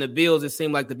 and the Bills. It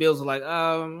seemed like the Bills were like,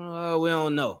 we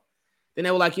don't know. Then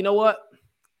they were like, you know what?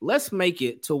 Let's make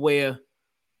it to where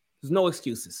there's no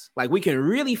excuses. Like, we can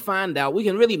really find out. We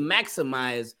can really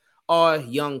maximize our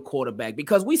young quarterback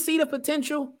because we see the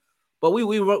potential, but we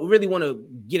really want to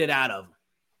get it out of him.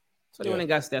 So they went and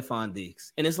got Stephon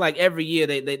Diggs. And it's like every year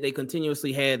they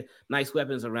continuously had nice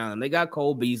weapons around them. They got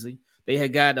Cole Beasley. They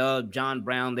had got John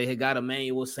Brown. They had got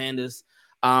Emmanuel Sanders.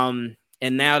 And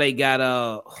now they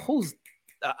got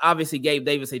obviously Gabe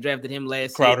Davis. They drafted him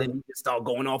last year. Then he just started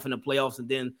going off in the playoffs, and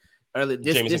then early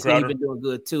this year he's been doing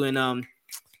good too. And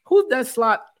who's that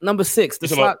slot number 6? The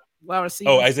slot wide receiver.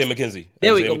 Oh, Isaiah McKenzie.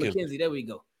 There we go, McKenzie. There we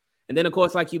go. And then of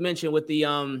course, like you mentioned, with the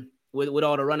with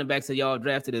all the running backs that y'all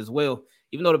drafted as well.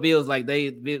 Even though the Bills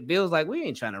we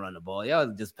ain't trying to run the ball. Y'all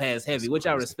just pass heavy, which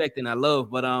I respect and I love.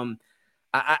 But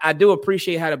I do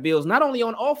appreciate how the Bills, not only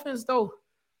on offense though,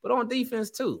 but on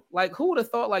defense too. Like, who would have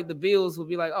thought like the Bills would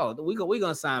be like, oh, we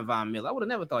gonna sign Von Miller? I would have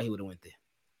never thought he would have went there.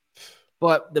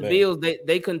 But the Bills,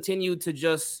 they continue to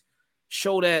just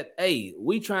show that, hey,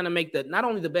 we trying to make not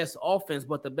only the best offense,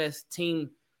 but the best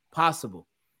team possible.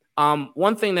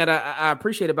 One thing that I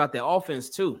appreciate about their offense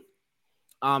too,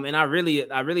 and I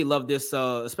really love this,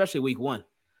 especially week 1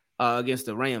 against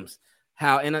the Rams.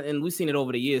 How and we've seen it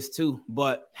over the years too,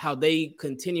 but how they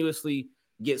continuously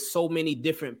get so many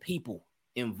different people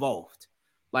involved.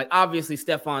 Like, obviously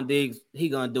Stephon Diggs, he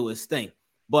gonna do his thing.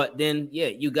 But then,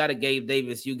 you got a Gabe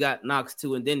Davis, you got Knox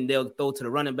too, and then they'll throw to the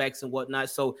running backs and whatnot.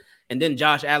 So, and then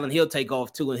Josh Allen, he'll take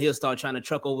off too, and he'll start trying to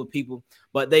truck over people.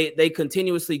 But they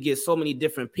continuously get so many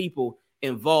different people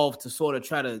involved to sort of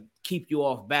try to keep you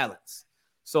off balance.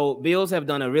 So Bills have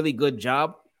done a really good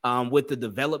job with the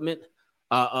development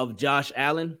of Josh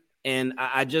Allen, and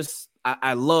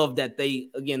I love that they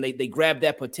grabbed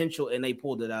that potential and they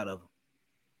pulled it out of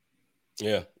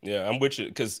him. Yeah, I'm with you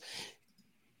because.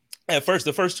 At first,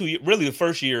 the first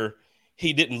year,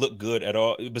 he didn't look good at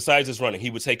all. Besides his running, he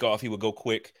would take off, he would go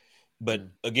quick. But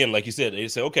again, like you said, they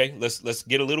said, okay, let's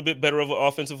get a little bit better of an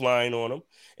offensive line on him,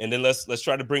 and then let's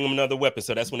try to bring him another weapon.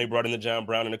 So that's when they brought in the John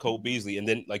Brown and the Cole Beasley, and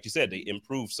then, like you said, they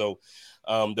improved. So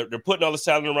they're putting all the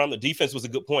talent around. The defense was a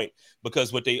good point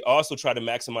because what they also try to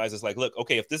maximize is like, look,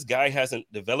 okay, if this guy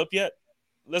hasn't developed yet,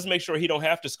 let's make sure he don't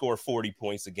have to score 40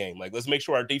 points a game. Like, let's make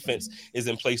sure our defense is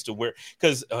in place to where,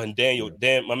 because my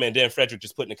man Dan Frederick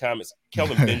just put in the comments,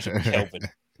 Kelvin Benjamin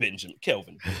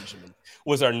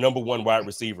was our number 1 wide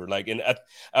receiver. Like, and I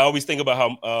always think about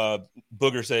how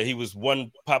Booger said he was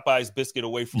one Popeye's biscuit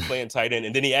away from playing tight end,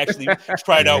 and then he actually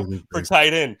tried out for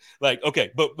tight end. Like, okay,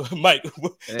 but Mike,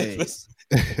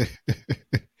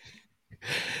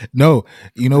 no,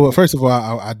 you know what? First of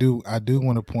all, I do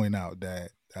want to point out that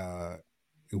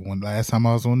when last time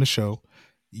I was on the show,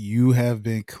 you have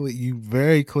been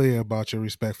very clear about your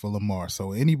respect for Lamar.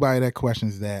 So anybody that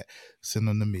questions that, send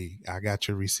them to me. I got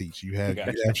your receipts. You have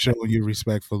shown your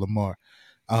respect for Lamar.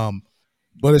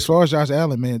 But as far as Josh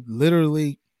Allen, man,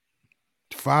 literally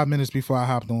 5 minutes before I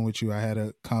hopped on with you, I had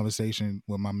a conversation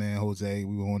with my man Jose.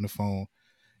 We were on the phone,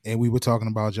 and we were talking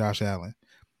about Josh Allen.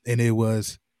 And it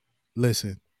was,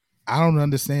 listen, I don't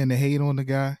understand the hate on the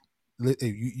guy.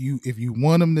 If you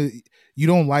want him to, you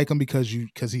don't like him because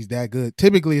he's that good.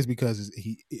 Typically, it's because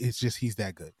he's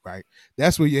that good, right?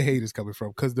 That's where your hate is coming from,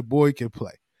 because the boy can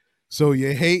play. So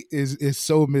your hate is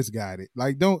so misguided.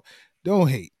 Like, don't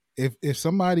hate. If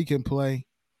somebody can play,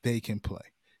 they can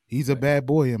play. He's a bad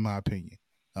boy in my opinion.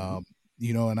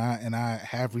 And I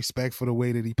have respect for the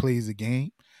way that he plays the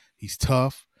game. He's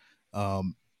tough.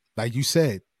 Like you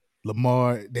said,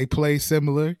 Lamar, they play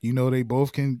similar. You know, they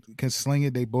both can sling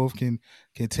it. They both can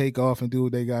take off and do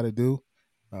what they got to do.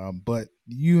 But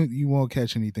you won't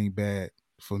catch anything bad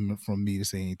from me to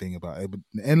say anything about it. But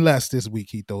unless this week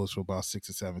he throws for about 6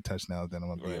 or 7 touchdowns, then I'm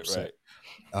gonna be upset.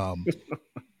 Right.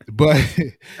 But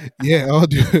yeah, I'll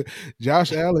do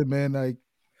Josh Allen, man. Like,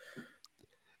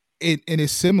 and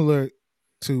it's similar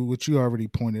to what you already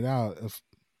pointed out. If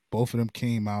both of them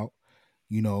came out,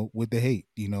 you know, with the hate,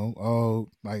 you know,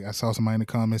 like I saw somebody in the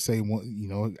comments say,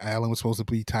 Allen was supposed to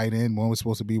be tight end, one was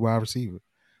supposed to be wide receiver,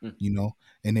 you know,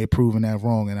 and they're proving that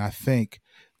wrong. And I think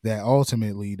that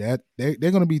ultimately that they're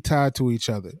going to be tied to each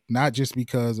other, not just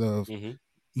because of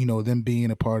them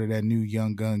being a part of that new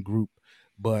young gun group,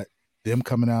 but them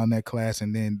coming out in that class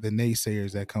and then the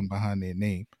naysayers that come behind their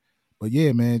name. But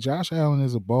yeah, man, Josh Allen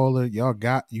is a baller.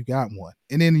 You got one.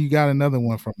 And then you got another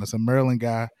one from us, a Maryland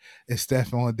guy. It's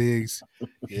Stephon Diggs.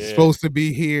 He's supposed to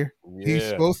be here. Yeah. He's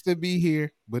supposed to be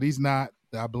here, but he's not.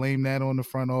 I blame that on the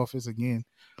front office again.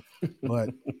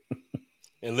 But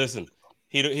and listen,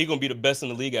 he gonna be the best in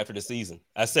the league after the season.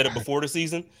 I said it before the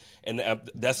season, and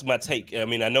that's my take. I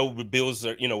mean, I know the Bills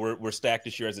are, we're stacked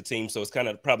this year as a team, so it's kind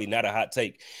of probably not a hot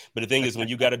take. But the thing is, when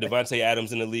you got a Devontae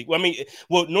Adams in the league,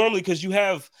 normally because you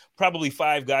have probably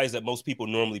 5 guys that most people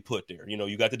normally put there.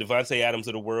 You got the Devontae Adams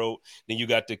of the world, then you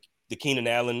got the Keenan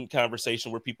Allen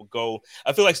conversation where people go.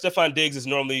 I feel like Stephon Diggs is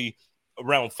normally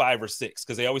around 5 or 6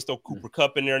 because they always throw Cooper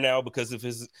Kupp in there now because of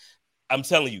his. I'm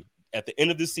telling you, at the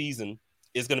end of the season,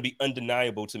 it's going to be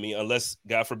undeniable to me, unless,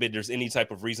 God forbid, there's any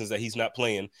type of reasons that he's not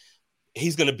playing.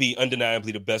 He's going to be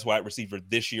undeniably the best wide receiver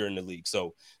this year in the league.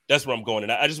 So that's where I'm going.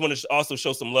 And I just want to also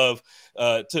show some love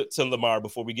to Lamar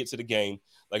before we get to the game.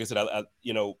 Like I said,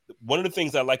 one of the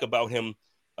things I like about him,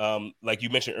 like you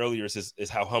mentioned earlier, is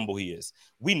how humble he is.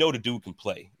 We know the dude can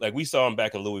play. Like, we saw him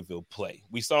back in Louisville play.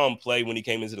 We saw him play when he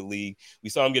came into the league. We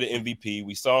saw him get an MVP.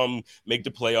 We saw him make the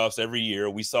playoffs every year.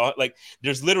 We saw,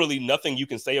 there's literally nothing you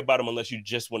can say about him unless you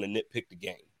just want to nitpick the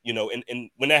game, and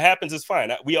when that happens, it's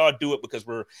fine. We all do it because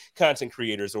we're content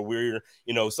creators, or we're,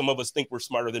 some of us think we're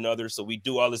smarter than others. So we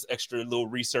do all this extra little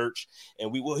research,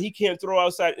 and he can't throw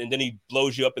outside, and then he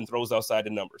blows you up and throws outside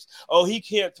the numbers. Oh, he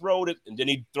can't throw it, and then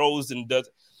he throws and does.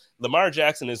 Lamar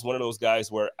Jackson is one of those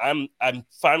guys where I'm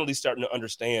finally starting to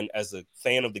understand, as a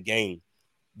fan of the game,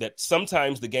 that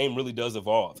sometimes the game really does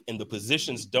evolve, and the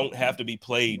positions don't have to be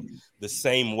played the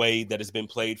same way that it's been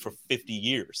played for 50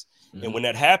 years. Mm-hmm. And when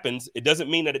that happens, it doesn't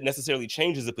mean that it necessarily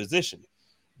changes a position,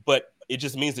 but it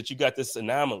just means that you got this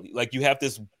anomaly. Like, you have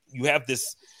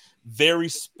this very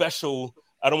special,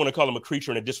 I don't want to call him a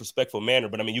creature in a disrespectful manner,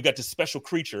 but I mean, you got this special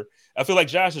creature. I feel like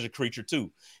Josh is a creature too.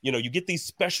 You get these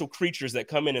special creatures that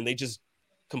come in and they just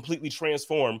completely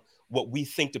transform what we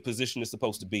think the position is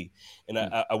supposed to be. And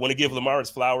I want to give Lamar his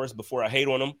flowers before I hate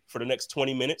on him for the next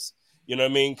 20 minutes. You know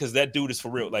what I mean? Because that dude is for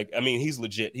real. Like, I mean, he's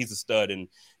legit. He's a stud. And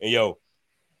yo,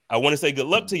 I want to say good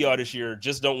luck to y'all this year.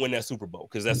 Just don't win that Super Bowl,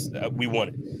 because that's we won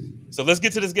it. So let's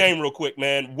get to this game real quick,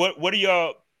 man. What are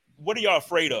y'all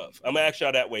afraid of? I'm gonna ask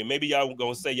y'all that way. Maybe y'all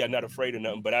gonna say y'all not afraid of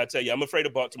nothing, but I tell you, I'm afraid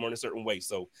of Baltimore in a certain way.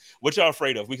 So what y'all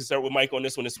afraid of? We can start with Mike on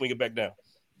this one and swing it back down.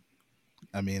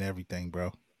 I mean, everything,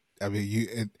 bro. I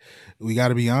mean, we got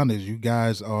to be honest. You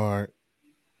guys are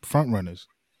front runners,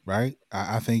 right?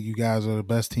 I think you guys are the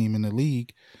best team in the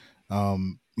league.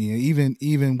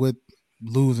 Even with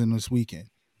losing this weekend,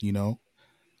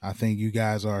 I think you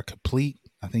guys are complete.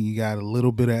 I think you got a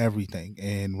little bit of everything.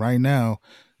 And right now,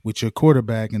 with your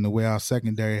quarterback and the way our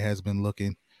secondary has been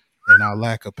looking and our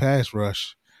lack of pass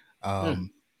rush,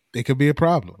 it could be a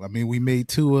problem. I mean, we made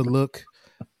Tua look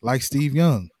like Steve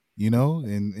Young,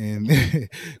 and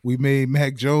we made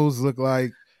Mac Jones look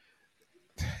like,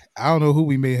 I don't know who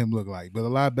we made him look like, but a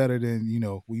lot better than,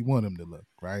 we want him to look,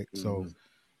 right? Mm-hmm.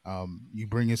 So you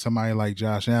bring in somebody like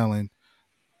Josh Allen,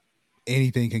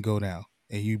 anything can go down.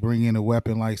 And you bring in a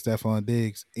weapon like Stephon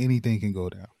Diggs, anything can go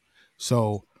down.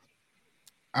 So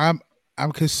I'm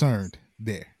concerned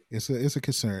there. It's a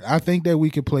concern. I think that we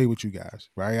can play with you guys,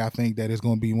 right? I think that it's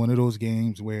going to be one of those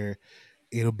games where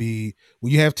it'll be,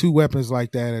 when you have 2 weapons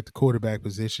like that at the quarterback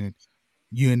position,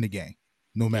 you're in the game,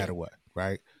 no matter what,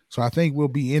 right? So I think we'll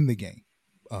be in the game.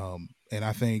 And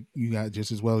I think you guys,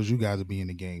 just as well as you guys, will be in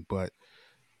the game. But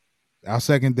our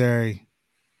secondary,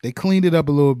 they cleaned it up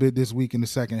a little bit this week in the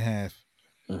second half.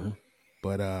 Mm-hmm.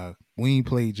 But we ain't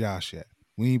played Josh yet.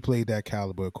 We ain't played that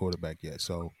caliber of quarterback yet.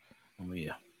 So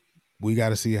we got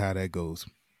to see how that goes.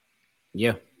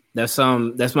 Yeah, that's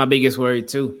my biggest worry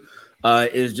too.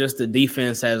 Is just the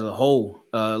defense as a whole.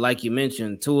 Like you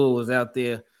mentioned, Tua was out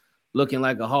there looking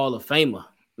like a Hall of Famer.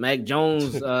 Mac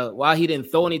Jones, while he didn't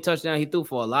throw any touchdown, he threw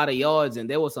for a lot of yards, and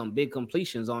there were some big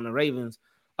completions on the Ravens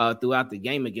throughout the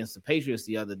game against the Patriots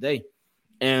the other day.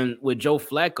 And with Joe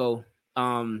Flacco,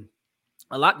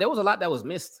 there was a lot that was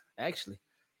missed, actually,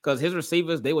 because his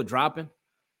receivers, they were dropping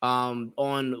on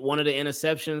one of the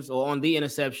interceptions, or on the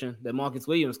interception that Marcus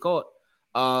Williams caught.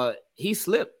 He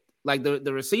slipped. Like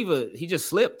the receiver, he just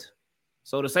slipped.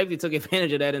 So the safety took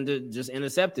advantage of that and just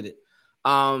intercepted it.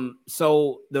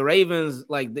 So the Ravens,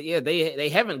 they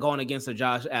haven't gone against a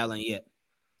Josh Allen yet.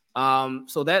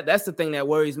 So that's the thing that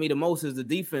worries me the most, is the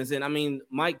defense. And I mean,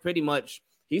 Mike pretty much,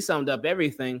 he summed up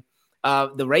everything.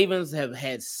 The Ravens have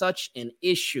had such an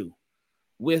issue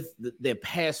with their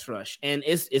pass rush, and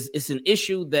it's an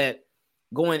issue that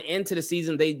going into the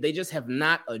season, they just have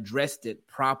not addressed it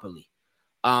properly.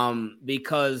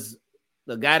 Because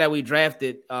the guy that we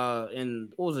drafted in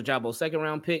what was the Jabo second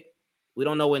round pick, we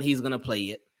don't know when he's gonna play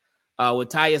yet. With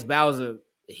Tyus Bowser,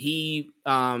 he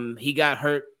got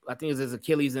hurt. I think it was his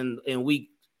Achilles in week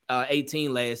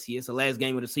 18 last year. It's the last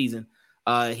game of the season.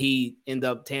 He ended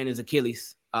up tearing his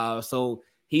Achilles. So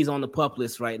he's on the PUP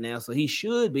list right now. So he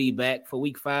should be back for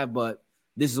week 5, but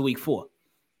this is week 4.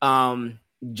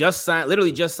 Just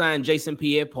signed Jason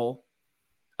Pierre-Paul.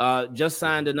 Just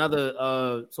signed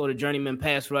another sort of journeyman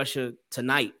pass rusher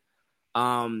tonight.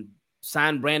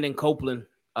 Signed Brandon Copeland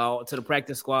to the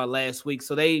practice squad last week.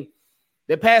 So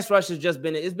their pass rush has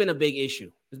it's been a big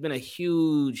issue. It's been a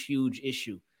huge, huge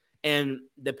issue. And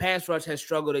the pass rush has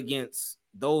struggled against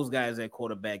those guys at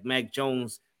quarterback. Mac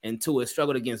Jones and Tua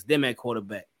struggled against them at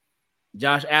quarterback.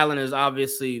 Josh Allen is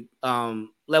obviously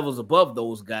levels above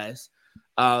those guys.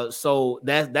 So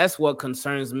that's what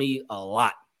concerns me a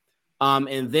lot.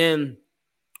 And then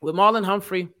with Marlon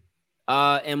Humphrey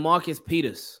and Marcus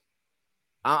Peters,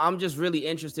 I'm just really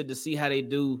interested to see how they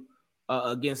do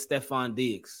against Stephon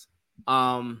Diggs.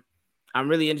 I'm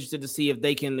really interested to see if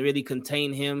they can really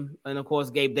contain him, and of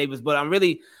course Gabe Davis. But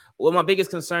what my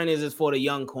biggest concern is for the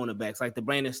young cornerbacks like the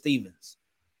Brandon Stevens,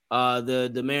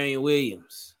 the Marion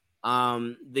Williams,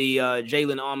 the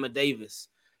Jalen Armour Davis.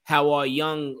 How our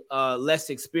young, less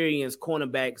experienced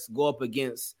cornerbacks go up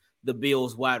against the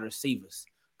Bills wide receivers?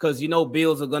 Because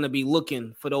Bills are going to be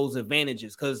looking for those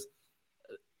advantages. Because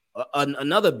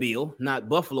another Bill, not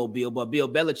Buffalo Bill, but Bill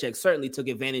Belichick certainly took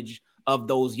advantage of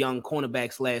those young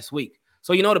cornerbacks last week.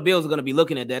 So the Bills are going to be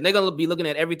looking at that. And they're going to be looking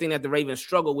at everything that the Ravens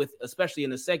struggle with, especially in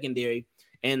the secondary,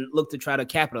 and look to try to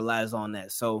capitalize on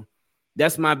that. So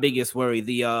that's my biggest worry.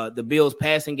 The Bills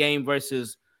passing game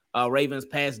versus Ravens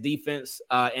pass defense,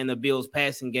 and the Bills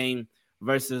passing game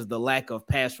versus the lack of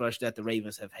pass rush that the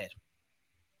Ravens have had.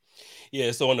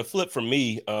 Yeah, so on the flip for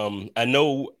me, I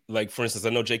know, like, for instance, I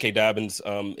know J.K. Dobbins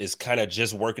is kind of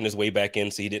just working his way back in,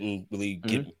 so he didn't really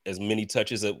get as many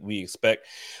touches that we expect.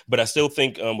 But I still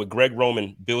think with Greg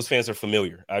Roman, Bills fans are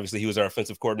familiar. Obviously, he was our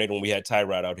offensive coordinator when we had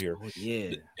Tyrod out here. Oh,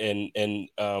 yeah. And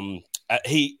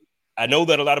I know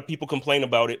that a lot of people complain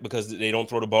about it because they don't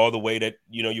throw the ball the way that,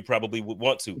 you probably would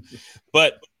want to.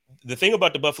 But the thing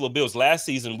about the Buffalo Bills, last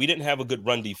season, we didn't have a good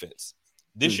run defense.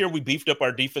 This year, we beefed up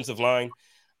our defensive line.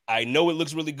 I know it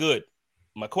looks really good.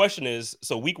 My question is,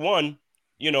 so week 1,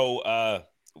 the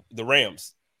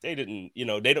Rams, they didn't,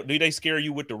 do they scare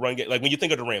you with the run game? Like when you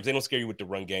think of the Rams, they don't scare you with the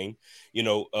run game.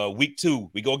 Week 2,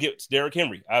 we go get Derrick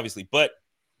Henry, obviously, but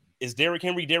is Derrick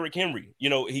Henry?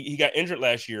 He got injured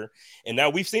last year, and now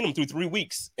we've seen him through 3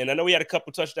 weeks. And I know he had a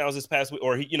couple touchdowns this past week,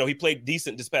 or he played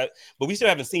decent this past, but we still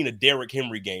haven't seen a Derrick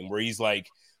Henry game where he's like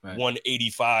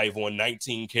 185 on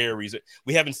 19 carries.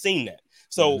 We haven't seen that.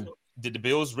 So did the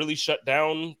Bills really shut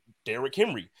down Derrick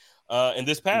Henry in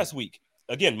this past week?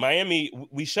 Again, Miami,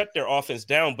 we shut their offense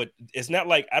down, but it's not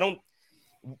like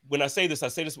when I say this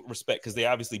with respect because they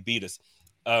obviously beat us.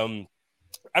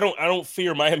 I don't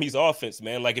fear Miami's offense,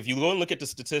 man. Like if you go and look at the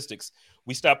statistics,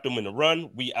 we stopped them in the run.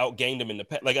 We outgained them in the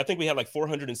pass. Like I think we had like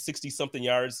 460 something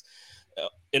yards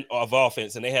of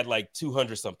offense, and they had like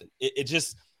 200 something. It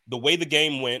just the way the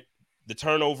game went, the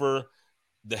turnover,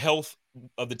 the health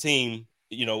of the team.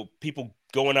 People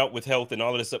going out with health and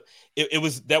all of this stuff.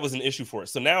 That was an issue for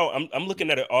us. So now I'm looking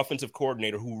at an offensive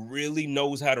coordinator who really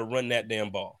knows how to run that damn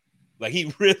ball. Like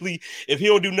he really, if he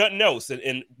don't do nothing else,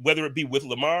 and whether it be with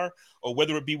Lamar or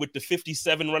whether it be with the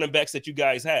 57 running backs that you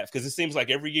guys have, because it seems like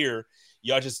every year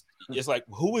y'all just, it's like,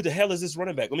 who the hell is this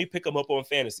running back? Let me pick him up on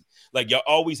fantasy. Like y'all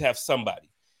always have somebody.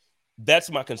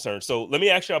 That's my concern. So let me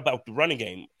ask you about the running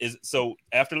game. So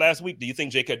after last week, do you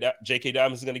think J.K.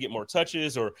 Dobbins is going to get more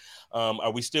touches, or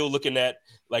are we still looking at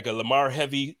like a Lamar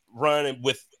heavy run and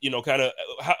with, kind of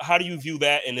how do you view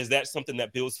that? And is that something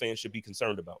that Bills fans should be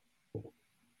concerned about?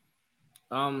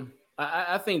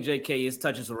 I think J.K. his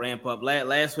touches will ramp up.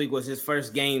 Last week was his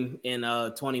first game in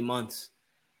 20 months.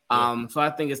 So I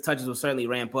think his touches will certainly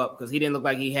ramp up because he didn't look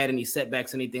like he had any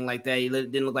setbacks, anything like that. He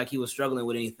didn't look like he was struggling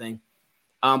with anything.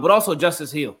 But also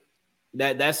Justice Hill.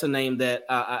 That's a name that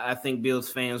I think Bills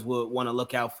fans would want to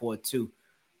look out for too.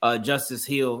 Justice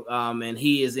Hill, and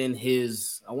he is in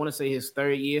his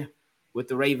 3rd year with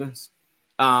the Ravens.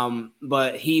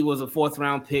 But he was a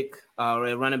 4th-round pick,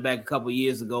 running back a couple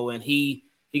years ago, and he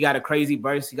got a crazy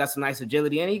burst. He got some nice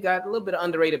agility, and he got a little bit of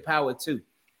underrated power too.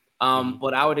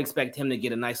 But I would expect him to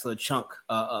get a nice little chunk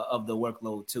of the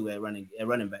workload too at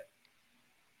running back.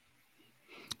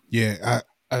 Yeah,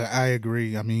 I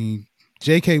agree. I mean,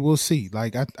 JK, we'll see.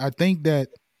 Like I think that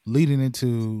leading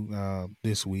into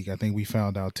this week, I think we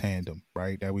found our tandem,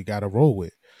 right, that we got to roll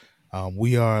with.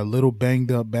 We are a little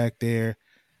banged up back there.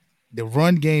 The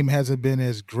run game hasn't been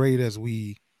as great as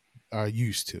we are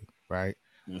used to, right?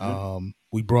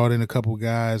 We brought in a couple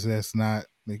guys they're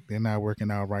not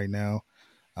working out right now.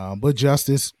 But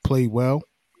Justice played well.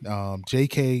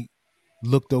 JK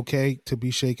looked okay to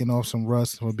be shaking off some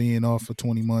rust for being off for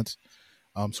 20 months.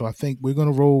 So I think we're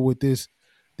going to roll with this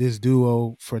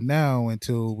duo for now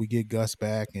until we get Gus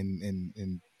back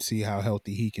and see how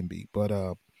healthy he can be. But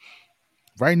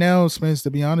right now, Spence,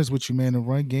 to be honest with you, man, the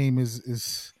run game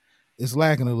is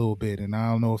lacking a little bit, and I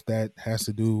don't know if that has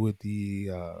to do with the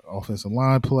offensive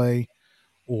line play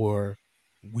or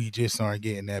we just aren't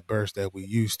getting that burst that we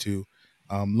used to.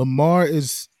 Lamar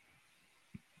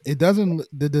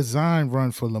the design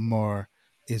run for Lamar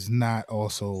is not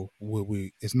also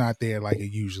it's not there like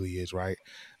it usually is, right?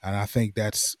 And I think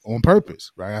that's on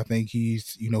purpose, right? I think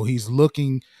he's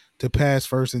looking to pass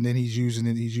first, and then he's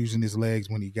using his legs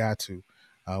when he got to.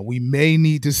 We may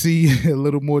need to see a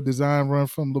little more design run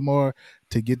from Lamar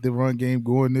to get the run game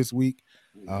going this week.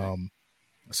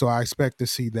 So I expect to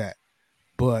see that.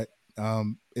 But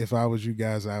if I was you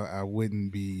guys, I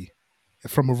wouldn't be,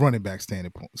 from a running back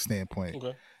standpoint,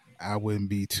 okay, I wouldn't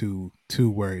be too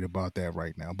worried about that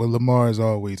right now. But Lamar is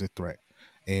always a threat.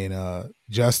 And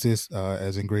Justice,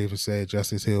 as Engraver said,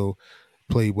 Justice Hill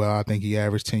played well. I think he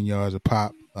averaged 10 yards a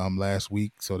pop last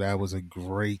week. So that was a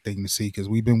great thing to see because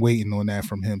we've been waiting on that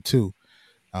from him too.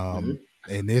 And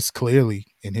this clearly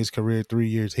in his career, 3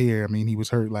 years here, I mean, he was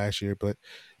hurt last year, but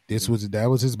that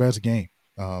was his best game.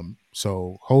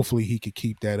 So hopefully he could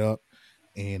keep that up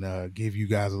and give you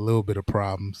guys a little bit of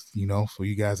problems, for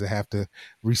you guys to have to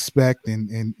respect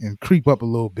and creep up a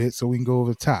little bit so we can go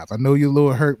over the top. I know you're a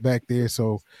little hurt back there,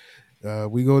 so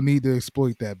we're going to need to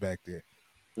exploit that back there.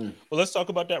 Well, let's talk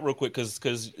about that real quick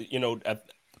because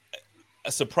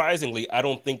surprisingly, I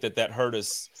don't think that hurt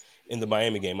us in the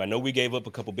Miami game. I know we gave up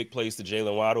a couple big plays to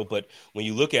Jalen Waddle, but when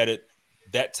you look at it,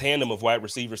 that tandem of wide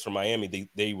receivers from Miami,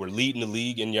 they were leading the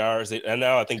league in yards. And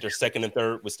now I think they're second and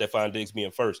third with Stephon Diggs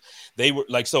being first. They were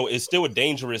so it's still a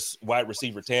dangerous wide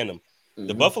receiver tandem.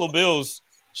 The Buffalo Bills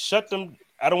shut them.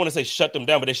 I don't want to say shut them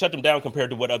down, but they shut them down compared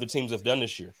to what other teams have done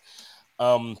this year.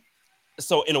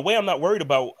 So in a way, I'm not worried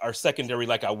about our secondary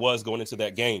like I was going into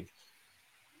that game.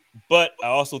 But I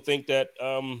also think that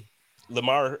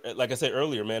Lamar, like I said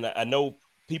earlier, man, I know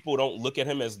people don't look at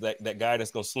him as that guy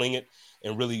that's going to sling it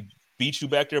and really beat you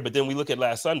back there. But then we look at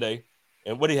last Sunday,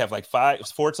 and what do you have, like 4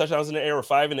 touchdowns in the air or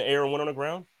 5 in the air and 1 on the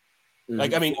ground?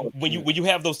 Like, I mean, when you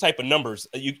have those type of numbers,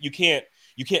 you can't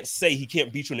say he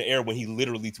can't beat you in the air when he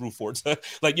literally threw 4.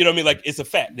 Like, you know what I mean? Like, it's a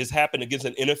fact. This happened against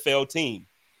an NFL team,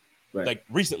 like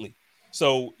recently.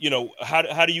 So,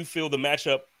 how do you feel the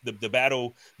matchup, the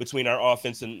battle between our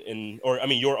offense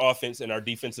your offense and our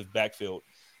defensive backfield?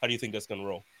 How do you think that's going to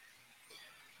roll?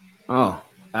 Oh,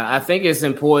 I think it's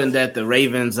important that the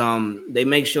Ravens, they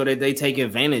make sure that they take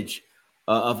advantage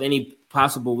of any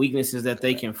possible weaknesses that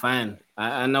they can find.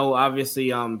 I know, obviously,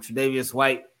 Tre'Davious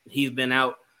White, he's been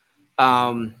out.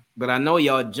 But I know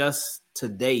y'all just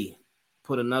today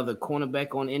put another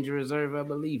cornerback on injury reserve, I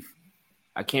believe.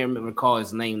 I can't recall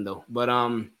his name, though. But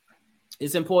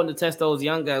it's important to test those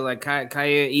young guys like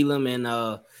Kyer Elam and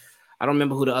I don't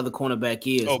remember who the other cornerback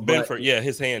is. Oh, Benford. Yeah,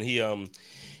 his hand. He hurt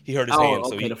his hand.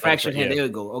 Okay, the fractured hand. There we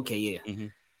go. Okay, yeah. Mm-hmm.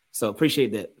 So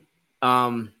appreciate that.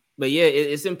 But yeah,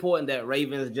 it's important that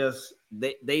Ravens just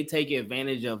they take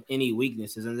advantage of any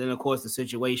weaknesses, and then of course the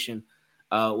situation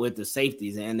with the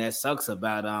safeties, and that sucks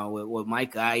about with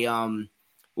Mike.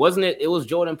 Wasn't it? It was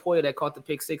Jordan Poyer that caught the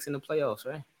pick 6 in the playoffs,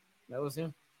 right? That was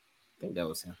him. I think that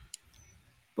was him.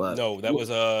 But no, that was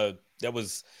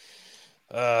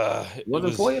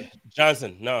Poyer?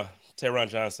 Johnson. No, Teron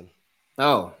Johnson.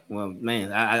 Oh, well,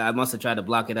 man, I must have tried to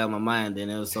block it out of my mind,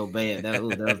 and it was so bad. That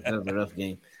was a rough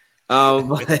game.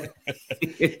 But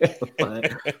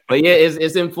yeah,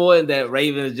 it's important that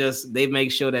Ravens they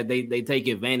make sure that they take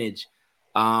advantage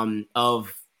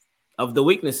of the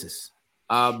weaknesses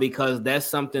because that's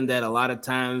something that a lot of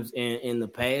times in the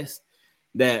past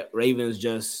that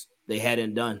Ravens they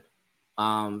hadn't done.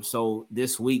 So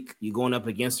this week you're going up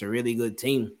against a really good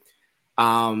team,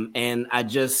 and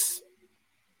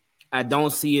I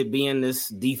don't see it being this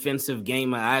defensive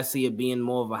game. I see it being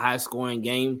more of a high-scoring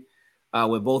game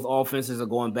where both offenses are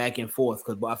going back and forth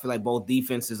because I feel like both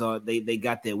defenses they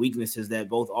got their weaknesses that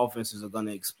both offenses are going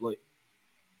to exploit.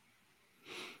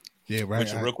 Yeah, right.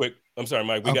 Richard, real quick. I'm sorry,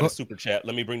 Mike. We got a super chat.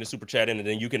 Let me bring the super chat in, and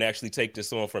then you can actually take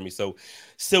this on from me. So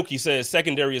Silky says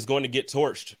secondary is going to get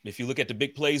torched. If you look at the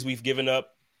big plays we've given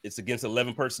up, It's against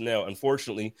 11 personnel.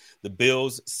 Unfortunately, the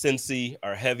Bills, Cincy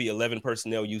are heavy 11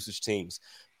 personnel usage teams.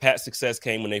 Pat's success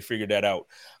came when they figured that out.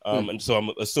 And so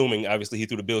I'm assuming, obviously, he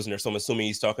threw the Bills in there. So I'm assuming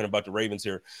he's talking about the Ravens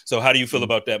here. So how do you feel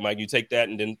about that, Mike? You take that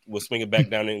and then we'll swing it back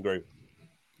down in Gravy.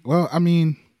 Well, I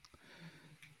mean,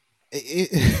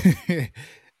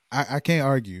 I can't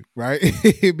argue, right?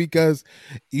 Because,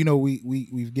 you know,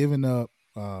 we've given up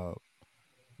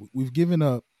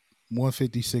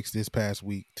 156 this past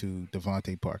week to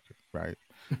Devontae Parker, right?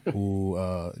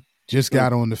 Who just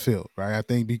got on the field, right? I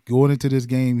think going into this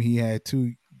game, he had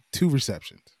two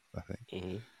receptions, I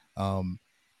think.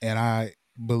 And I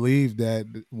believe that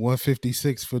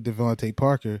 156 for Devontae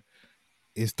Parker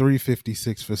is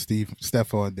 356 for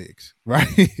Stephon Diggs, right?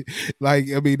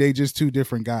 Like, I mean, they just two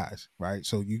different guys, right?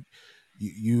 So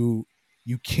you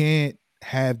can't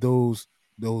have those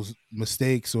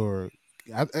mistakes, or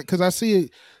because I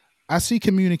see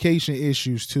communication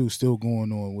issues too still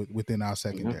going on within our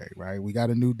secondary, right? We got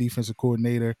a new defensive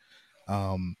coordinator,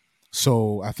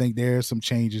 so I think there are some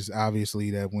changes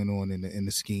obviously that went on in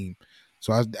the scheme.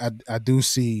 So I do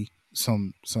see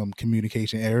some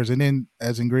communication errors, and then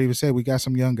as Engraver said, we got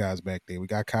some young guys back there. We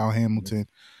got Kyle Hamilton,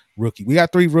 rookie. We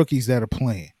got 3 rookies that are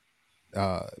playing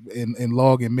and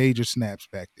logging major snaps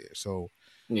back there. So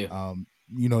you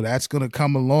know, that's gonna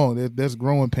come along. There's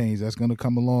growing pains that's gonna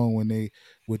come along when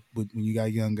when you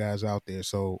got young guys out there.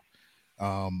 So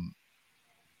I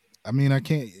mean,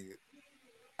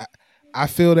 I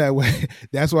feel that way.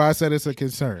 That's why I said it's a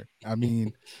concern. I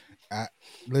mean,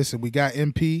 listen, we got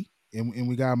MP and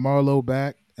we got Marlowe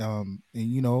back. And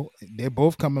you know, they're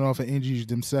both coming off of injuries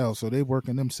themselves, so they're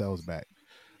working themselves back.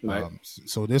 Right.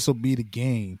 So this will be the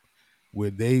game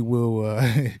where they will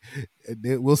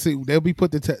we'll see. They'll be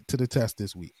put to the test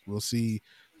this week. We'll see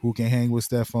who can hang with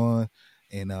Stephon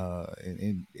and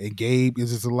Gabe.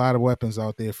 Because there's a lot of weapons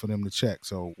out there for them to check.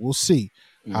 So we'll see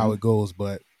how it goes.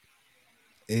 But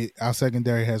our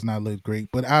secondary has not looked great.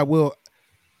 But I will,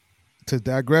 to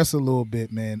digress a little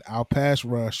bit, man. Our pass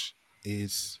rush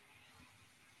is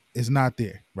not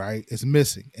there, right? It's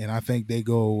missing, and I think they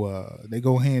go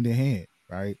hand in hand,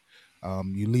 right?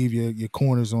 You leave your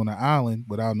corners on the island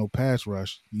without no pass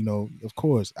rush. You know, of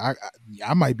course,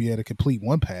 I might be able to complete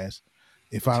one pass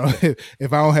if I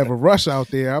don't have a rush out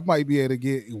there. I might be able to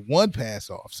get one pass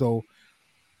off. So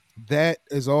that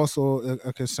is also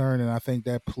a concern, and I think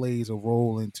that plays a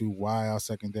role into why our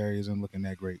secondary isn't looking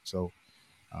that great. So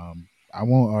I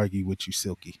won't argue with you,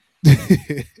 Silky.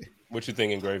 What you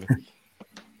think, Engraver?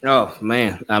 Oh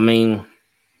man, I mean,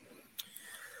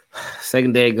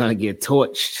 secondary gonna get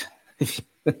torched.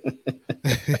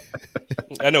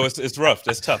 I know it's rough.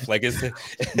 That's tough. Like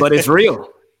but it's real.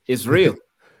 It's real.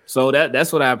 So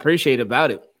that's what I appreciate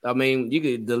about it. I mean, you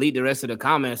could delete the rest of the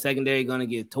comments. Secondary gonna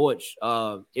get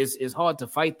torched. It's hard to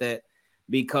fight that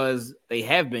because they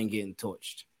have been getting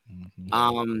torched.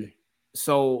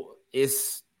 So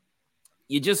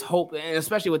you just hope, and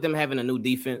especially with them having a new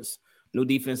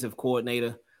defensive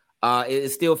coordinator. It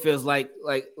still feels like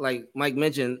Mike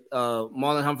mentioned,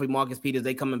 Marlon Humphrey, Marcus Peters,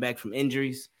 they coming back from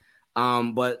injuries.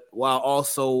 But while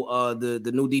also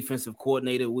the new defensive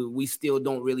coordinator, we still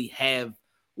don't really have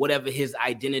whatever his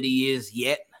identity is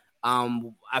yet.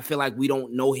 I feel like we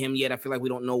don't know him yet. I feel like we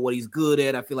don't know what he's good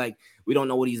at. I feel like we don't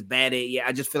know what he's bad at yet.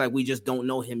 I just feel like we just don't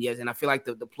know him yet. And I feel like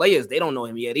the players, they don't know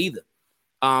him yet either.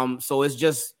 So it's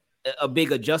just a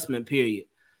big adjustment period.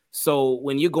 So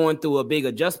when you're going through a big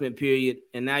adjustment period,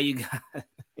 and now you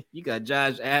got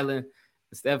Josh Allen,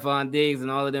 Stephon Diggs, and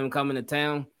all of them coming to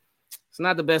town, it's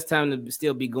not the best time to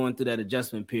still be going through that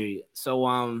adjustment period.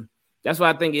 So that's why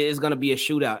I think it is going to be a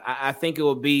shootout. I think it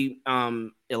will be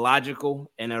illogical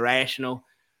and irrational,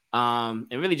 and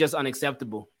really just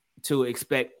unacceptable to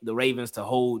expect the Ravens to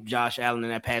hold Josh Allen in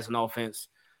that passing offense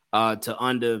to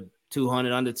under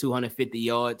 250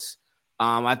 yards.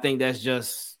 I think that's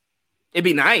just. It'd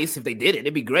be nice if they did it.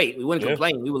 It'd be great. We wouldn't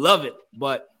complain. We would love it.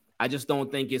 But I just don't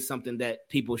think it's something that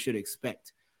people should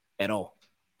expect at all.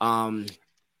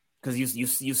 Because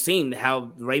you've seen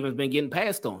how the Ravens been getting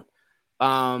passed on.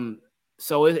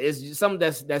 So it's something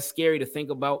that's scary to think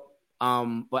about.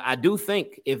 But I do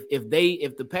think if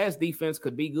the pass defense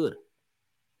could be good,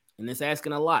 and it's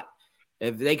asking a lot,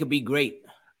 if they could be great,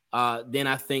 then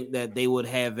I think that they would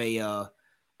have a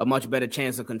much better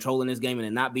chance of controlling this game and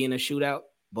it not being a shootout.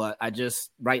 But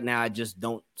right now I just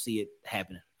don't see it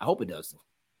happening. I hope it does.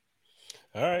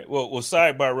 All right. Well,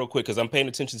 sidebar real quick because I'm paying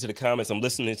attention to the comments. I'm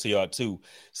listening to y'all too.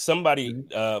 Somebody,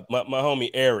 my homie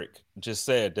Eric, just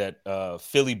said that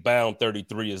Philly Bound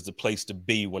 33 is the place to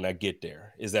be when I get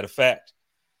there. Is that a fact?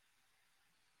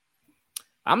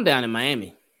 I'm down in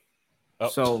Miami. Oh.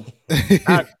 So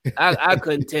I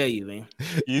couldn't tell you, man.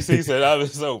 You see, said I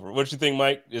was over. What you think,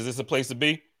 Mike? Is this a place to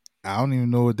be? I don't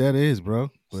even know what that is, bro.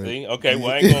 But, see, okay, well,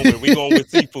 I ain't going with it. We going with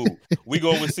seafood. We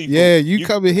going with seafood. Yeah, you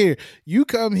come in here. You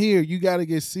come here. You got to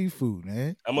get seafood,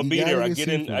 man. I'm gonna be there. I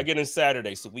get in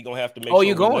Saturday, so we gonna have to make. Oh,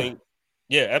 you going?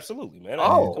 Yeah, absolutely, man.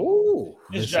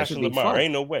 It's Josh and Lamar.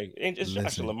 Ain't no way. It's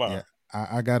Josh and Lamar. Yeah,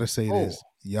 I gotta say this,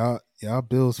 y'all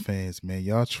Bills fans, man.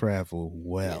 Y'all travel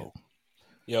well.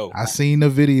 Yo, I seen the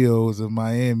videos of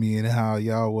Miami and how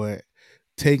y'all were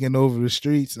taking over the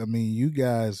streets. I mean, you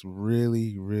guys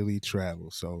really, really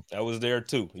travel. So I was there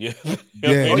too. Yeah,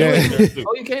 yeah.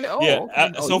 Oh, you can't. Oh, yeah.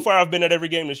 Okay. So far, I've been at every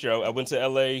game this year. I went to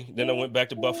LA, then I went back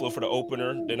to Buffalo for the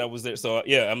opener. Then I was there. So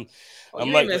yeah, I'm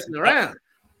like messing around.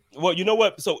 Well, you know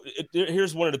what? So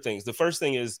here's one of the things. The first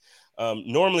thing is,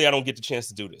 normally I don't get the chance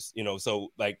to do this, so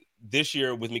like this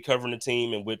year with me covering the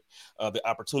team and with the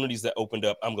opportunities that opened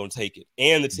up, I'm going to take it.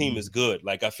 And the team is good.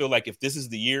 Like, I feel like if this is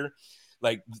the year,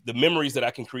 like the memories that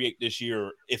I can create this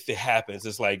year, if it happens,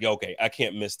 it's like, okay, I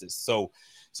can't miss this. So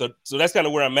that's kind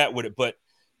of where I'm at with it. But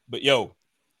yo,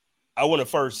 I want to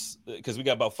first, because we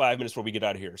got about 5 minutes before we get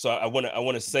out of here. So I want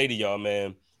to say to y'all,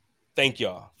 man, thank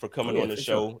y'all for coming on the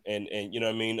show. Sure. And you know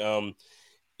what I mean?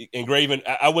 Engraven,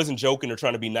 I wasn't joking or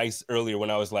trying to be nice earlier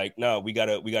when I was like, no, we got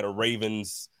a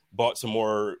Ravens bought some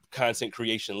more content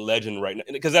creation legend right now.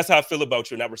 Because that's how I feel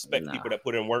about you. And I respect people that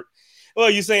put in work. Well,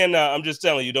 you're saying, I'm just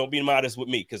telling you, don't be modest with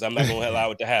me because I'm not going to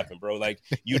allow it to happen, bro. Like,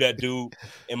 you that dude.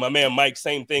 And my man Mike,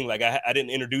 same thing. Like, I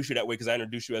didn't introduce you that way because I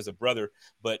introduced you as a brother.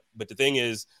 But the thing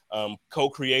is,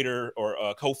 co-creator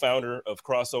or co-founder of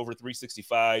Crossover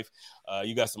 365.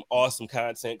 You got some awesome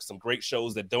content, some great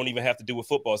shows that don't even have to do with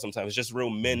football sometimes. It's just real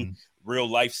men,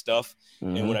 real life stuff.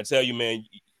 Mm-hmm. And when I tell you, man,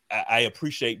 I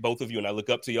appreciate both of you and I look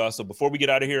up to y'all. So before we get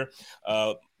out of here,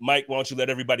 Mike, why don't you let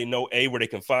everybody know where they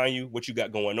can find you, what you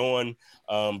got going on?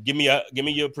 Give me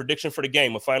your prediction for the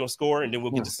game, a final score, and then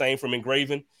we'll get the same from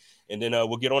Engraven, and then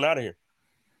we'll get on out of here.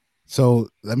 So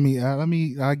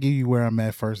I'll give you where I'm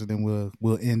at first, and then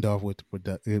we'll end off with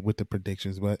the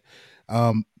predictions. But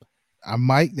I'm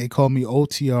Mike. They call me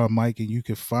OTR Mike, and you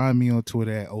can find me on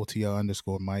Twitter at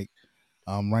OTR_Mike.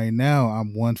 Right now,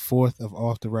 I'm 1/4 of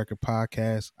Off the Record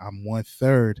Podcast. I'm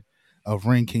 1/3 of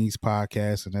Ring Kings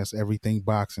Podcast, and that's Everything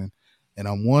Boxing. And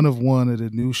I'm one of the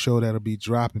new show that'll be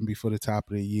dropping before the top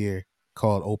of the year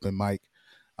called Open Mic.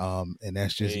 And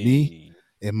that's just me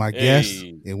and my guests,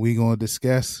 and we're going to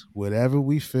discuss whatever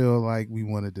we feel like we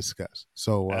want to discuss.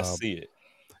 So I see it.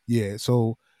 Yeah,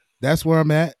 so that's where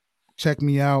I'm at. Check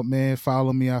me out, man.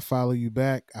 Follow me. I follow you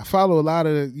back. I follow a lot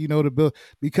of the Bill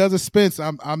because of Spence.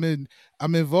 I'm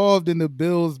involved in the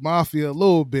Bills Mafia a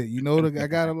little bit. I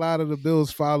got a lot of the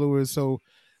Bills followers. So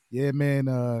yeah, man.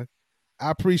 I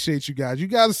appreciate you guys. You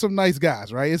guys are some nice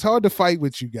guys, right? It's hard to fight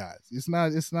with you guys. It's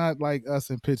not like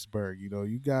us in Pittsburgh.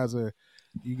 You guys are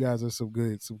some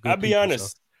good. I'll be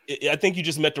honest. So. I think you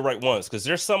just met the right ones because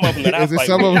there's some of them that I fight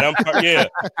with.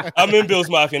 I'm in Bill's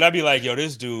Mafia and I'd be like, yo,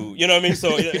 this dude, you know what I mean?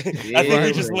 So I think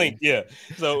we just linked. Yeah.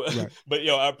 So, but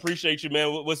yo, I appreciate you, man.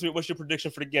 What's your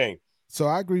prediction for the game? So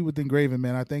I agree with Engraven,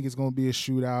 man. I think it's going to be a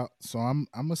shootout. So I'm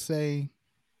going to say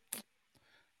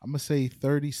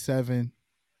 37-35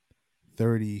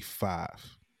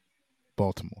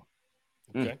 Baltimore.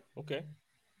 Okay.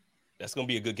 That's going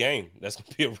to be a good game. That's going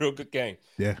to be a real good game.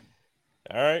 Yeah.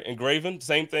 All right, Engraven,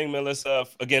 same thing, man. Let's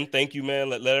again, thank you,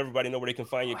 man. Let everybody know where they can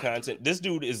find your content. This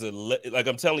dude is like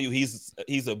I'm telling you, he's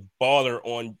a baller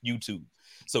on YouTube.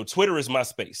 So Twitter is my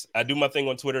space. I do my thing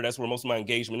on Twitter. That's where most of my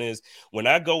engagement is. When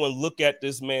I go and look at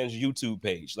this man's YouTube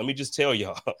page, let me just tell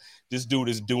y'all, this dude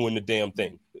is doing the damn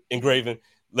thing. Engraven,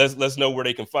 let's know where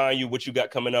they can find you, what you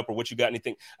got coming up, or what you got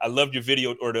anything. I loved your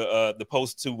video or the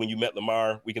post too when you met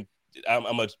Lamar. I'm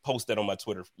gonna post that on my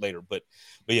Twitter later, but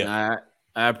yeah.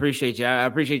 I appreciate you. I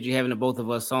appreciate you having the both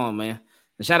of us on, man.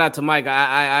 And shout out to Mike.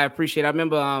 I appreciate it. I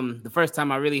remember the first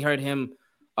time I really heard him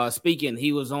speaking,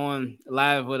 he was on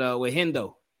live with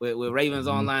Hendo, with Ravens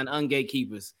Online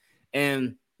Ungatekeepers.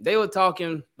 And they were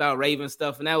talking about Ravens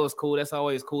stuff, and that was cool. That's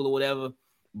always cool or whatever.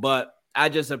 But I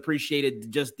just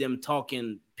appreciated just them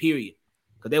talking, period.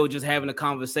 Because they were just having a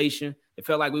conversation. It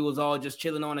felt like we was all just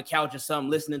chilling on the couch or something,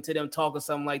 listening to them talk or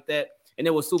something like that. And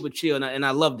it was super chill, and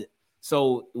I loved it.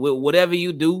 So whatever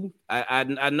you do, I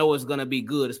know it's gonna be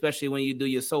good, especially when you do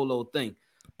your solo thing.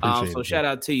 So shout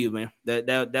out to you, man.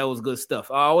 That was good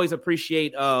stuff. I always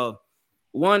appreciate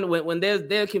when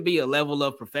there can be a level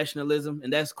of professionalism,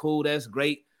 and that's cool, that's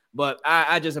great. But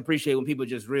I just appreciate when people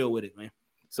just real with it, man.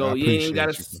 So you ain't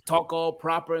gotta talk all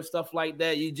proper and stuff like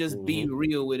that. You just be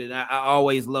real with it. I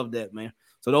always love that, man.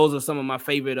 So those are some of my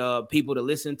favorite people to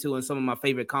listen to, and some of my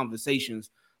favorite conversations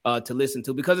to listen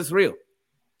to because it's real.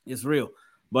 It's real.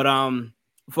 But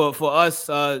for us,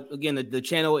 again, the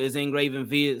channel is Engraven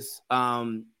Vids.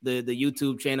 The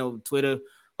YouTube channel, Twitter,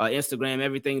 Instagram,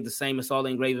 everything the same. It's all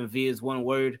Engraven Vids, one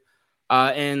word.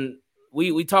 And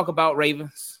we talk about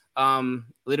Ravens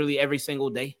literally every single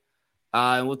day.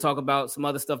 And we'll talk about some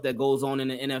other stuff that goes on in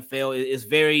the NFL. It's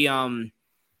very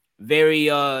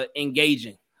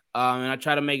engaging. And I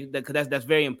try to make that because that's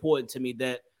very important to me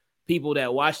that people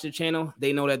that watch the channel,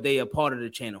 they know that they are part of the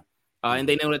channel. And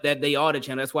they know that they are the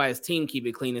channel. That's why it's Team Keep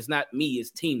It Clean. It's not me, it's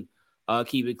Team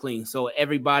Keep It Clean. So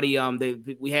everybody,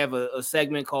 we have a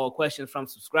segment called Questions from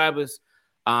Subscribers,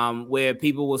 where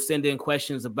people will send in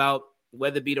questions about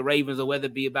whether it be the Ravens or whether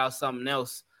it be about something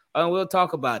else. And we'll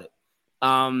talk about it.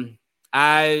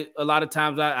 A lot of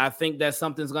times I think that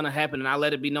something's going to happen, and I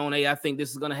let it be known, hey, I think this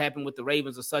is going to happen with the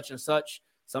Ravens or such and such.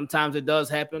 Sometimes it does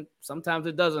happen. Sometimes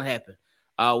it doesn't happen.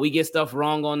 We get stuff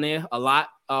wrong on there a lot,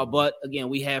 but again,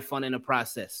 we have fun in the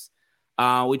process.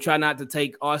 We try not to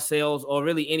take ourselves or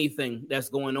really anything that's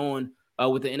going on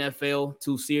with the NFL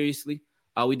too seriously.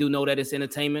 We do know that it's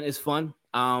entertainment, it's fun,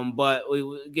 but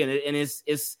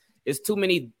it's too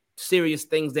many serious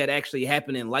things that actually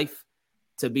happen in life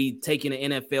to be taking the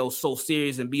NFL so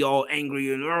serious and be all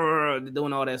angry and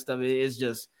doing all that stuff. It's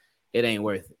just, it ain't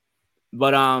worth it.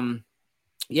 But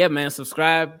yeah, man,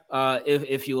 subscribe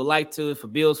if you would like to. If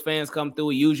Bills fans come through,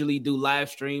 we usually do live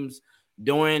streams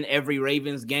during every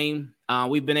Ravens game.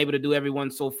 We've been able to do every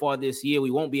one so far this year.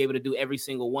 We won't be able to do every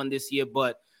single one this year,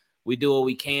 but we do what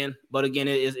we can. But again,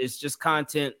 it's just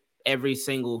content every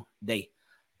single day.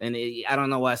 And I don't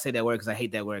know why I say that word because I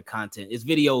hate that word, content. It's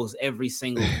videos every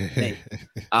single day.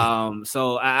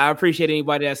 So I appreciate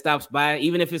anybody that stops by,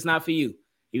 even if it's not for you.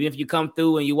 Even if you come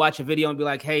through and you watch a video and be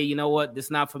like, hey, you know what? This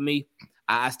is not for me.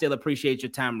 I still appreciate your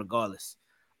time regardless.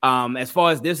 As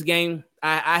far as this game,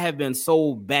 I have been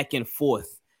so back and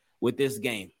forth with this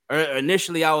game.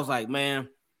 Initially, I was like, man,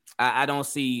 I don't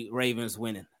see Ravens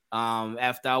winning.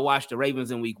 After I watched the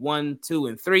Ravens in week 1, 2,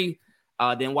 and 3,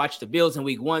 then watched the Bills in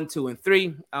week 1, 2, and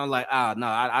 3, I was like, no,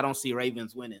 I don't see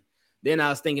Ravens winning. Then I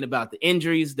was thinking about the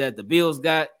injuries that the Bills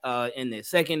got in their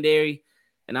secondary.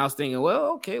 And I was thinking,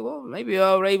 well, okay, well, maybe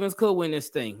Ravens could win this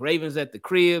thing. Ravens at the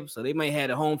crib, so they may have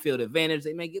a home field advantage.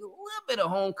 They may get a little bit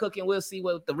of home cooking. We'll see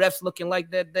what the refs looking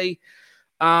like that day.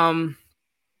 I'm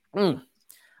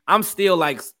still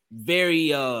like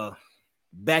very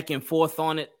back and forth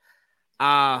on it.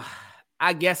 I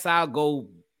guess I'll go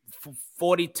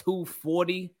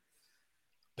 42-40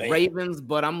 Ravens,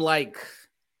 but I'm like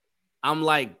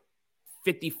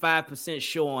 55%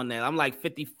 sure on that. I'm like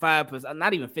 55%,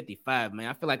 not even 55, man.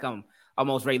 I feel like I'm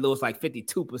almost Ray Lewis, like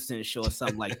 52% sure,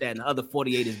 something like that. And the other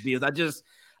 48 is Bills.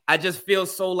 I just feel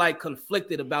so like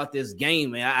conflicted about this game,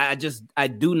 man. I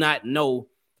do not know.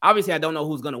 Obviously, I don't know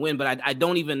who's gonna win, but I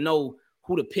don't even know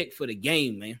who to pick for the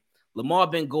game, man. Lamar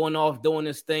been going off doing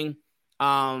this thing.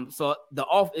 So the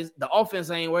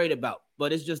offense I ain't worried about,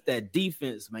 but it's just that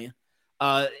defense, man.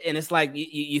 And it's like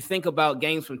you think about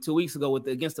games from 2 weeks ago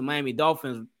against the Miami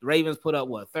Dolphins. Ravens put up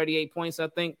 38 points, I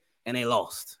think, and they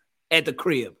lost at the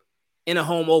crib in a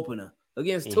home opener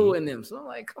against Tua and them. So I'm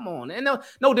like, come on, and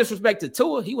no disrespect to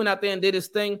Tua, he went out there and did his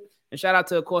thing. And shout out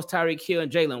to, of course, Tyreek Hill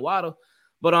and Jalen Waddle.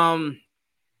 But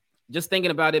just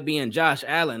thinking about it being Josh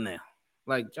Allen now,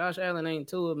 like Josh Allen ain't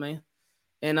Tua, man.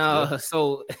 And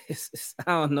so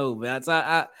I don't know, man. So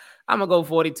I'm gonna go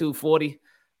 42-40.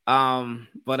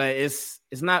 But it's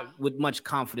not with much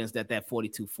confidence that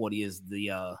 42-40 is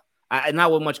the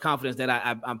not with much confidence that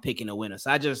I'm picking a winner. So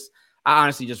I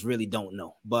honestly just really don't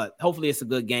know. But hopefully it's a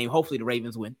good game. Hopefully the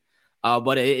Ravens win.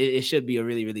 But it should be a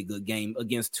really, really good game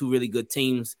against two really good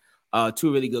teams,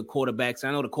 two really good quarterbacks.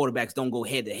 I know the quarterbacks don't go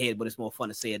head to head, but it's more fun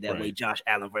to say it that way. Josh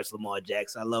Allen versus Lamar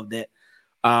Jackson. I love that.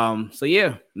 So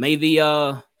yeah, may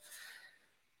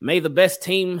the best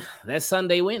team that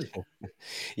Sunday win.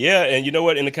 Yeah, and you know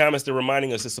what? In the comments, they're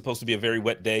reminding us it's supposed to be a very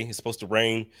wet day. It's supposed to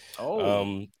rain.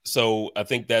 So I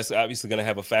think that's obviously going to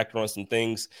have a factor on some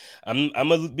things. I'm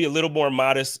going to be a little more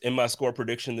modest in my score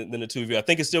prediction than the two of you. I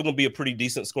think it's still going to be a pretty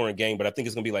decent scoring game, but I think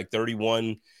it's going to be like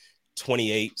 31-28,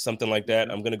 something like that.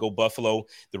 I'm going to go Buffalo.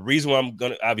 The reason why I'm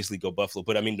going to obviously go Buffalo,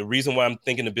 but I mean, the reason why I'm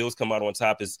thinking the Bills come out on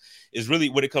top is really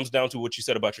what it comes down to, what you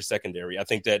said about your secondary. I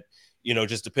think that,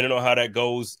 just depending on how that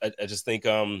goes, I just think,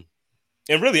 and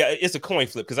really it's a coin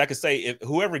flip, because I could say if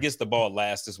whoever gets the ball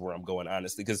last is where I'm going,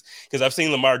 honestly, because I've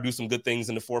seen Lamar do some good things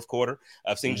in the fourth quarter.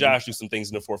 I've seen Josh do some things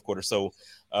in the fourth quarter. So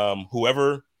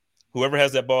whoever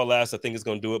has that ball last, I think is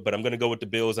going to do it. But I'm going to go with the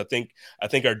Bills. I think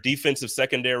our defensive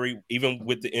secondary, even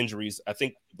with the injuries, I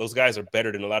think those guys are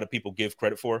better than a lot of people give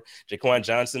credit for. Jaquan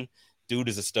Johnson dude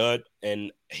is a stud,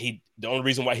 and the only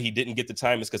reason why he didn't get the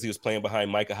time is because he was playing behind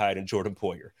Micah Hyde and Jordan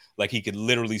Poyer. Like, he could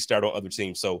literally start on other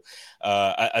teams. So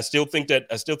I still think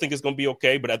it's going to be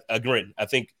okay. But again, I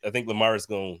think Lamar he's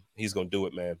going to do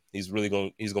it, man. He's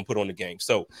going to put on the game.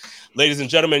 So, ladies and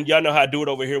gentlemen, y'all know how I do it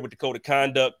over here with the Code of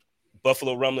Conduct,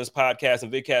 Buffalo Rumblings Podcast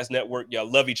and Vidcast Network.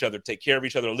 Y'all love each other, take care of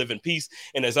each other, and live in peace.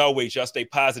 And as always, y'all stay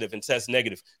positive and test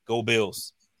negative. Go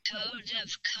Bills. Code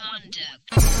of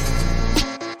Conduct.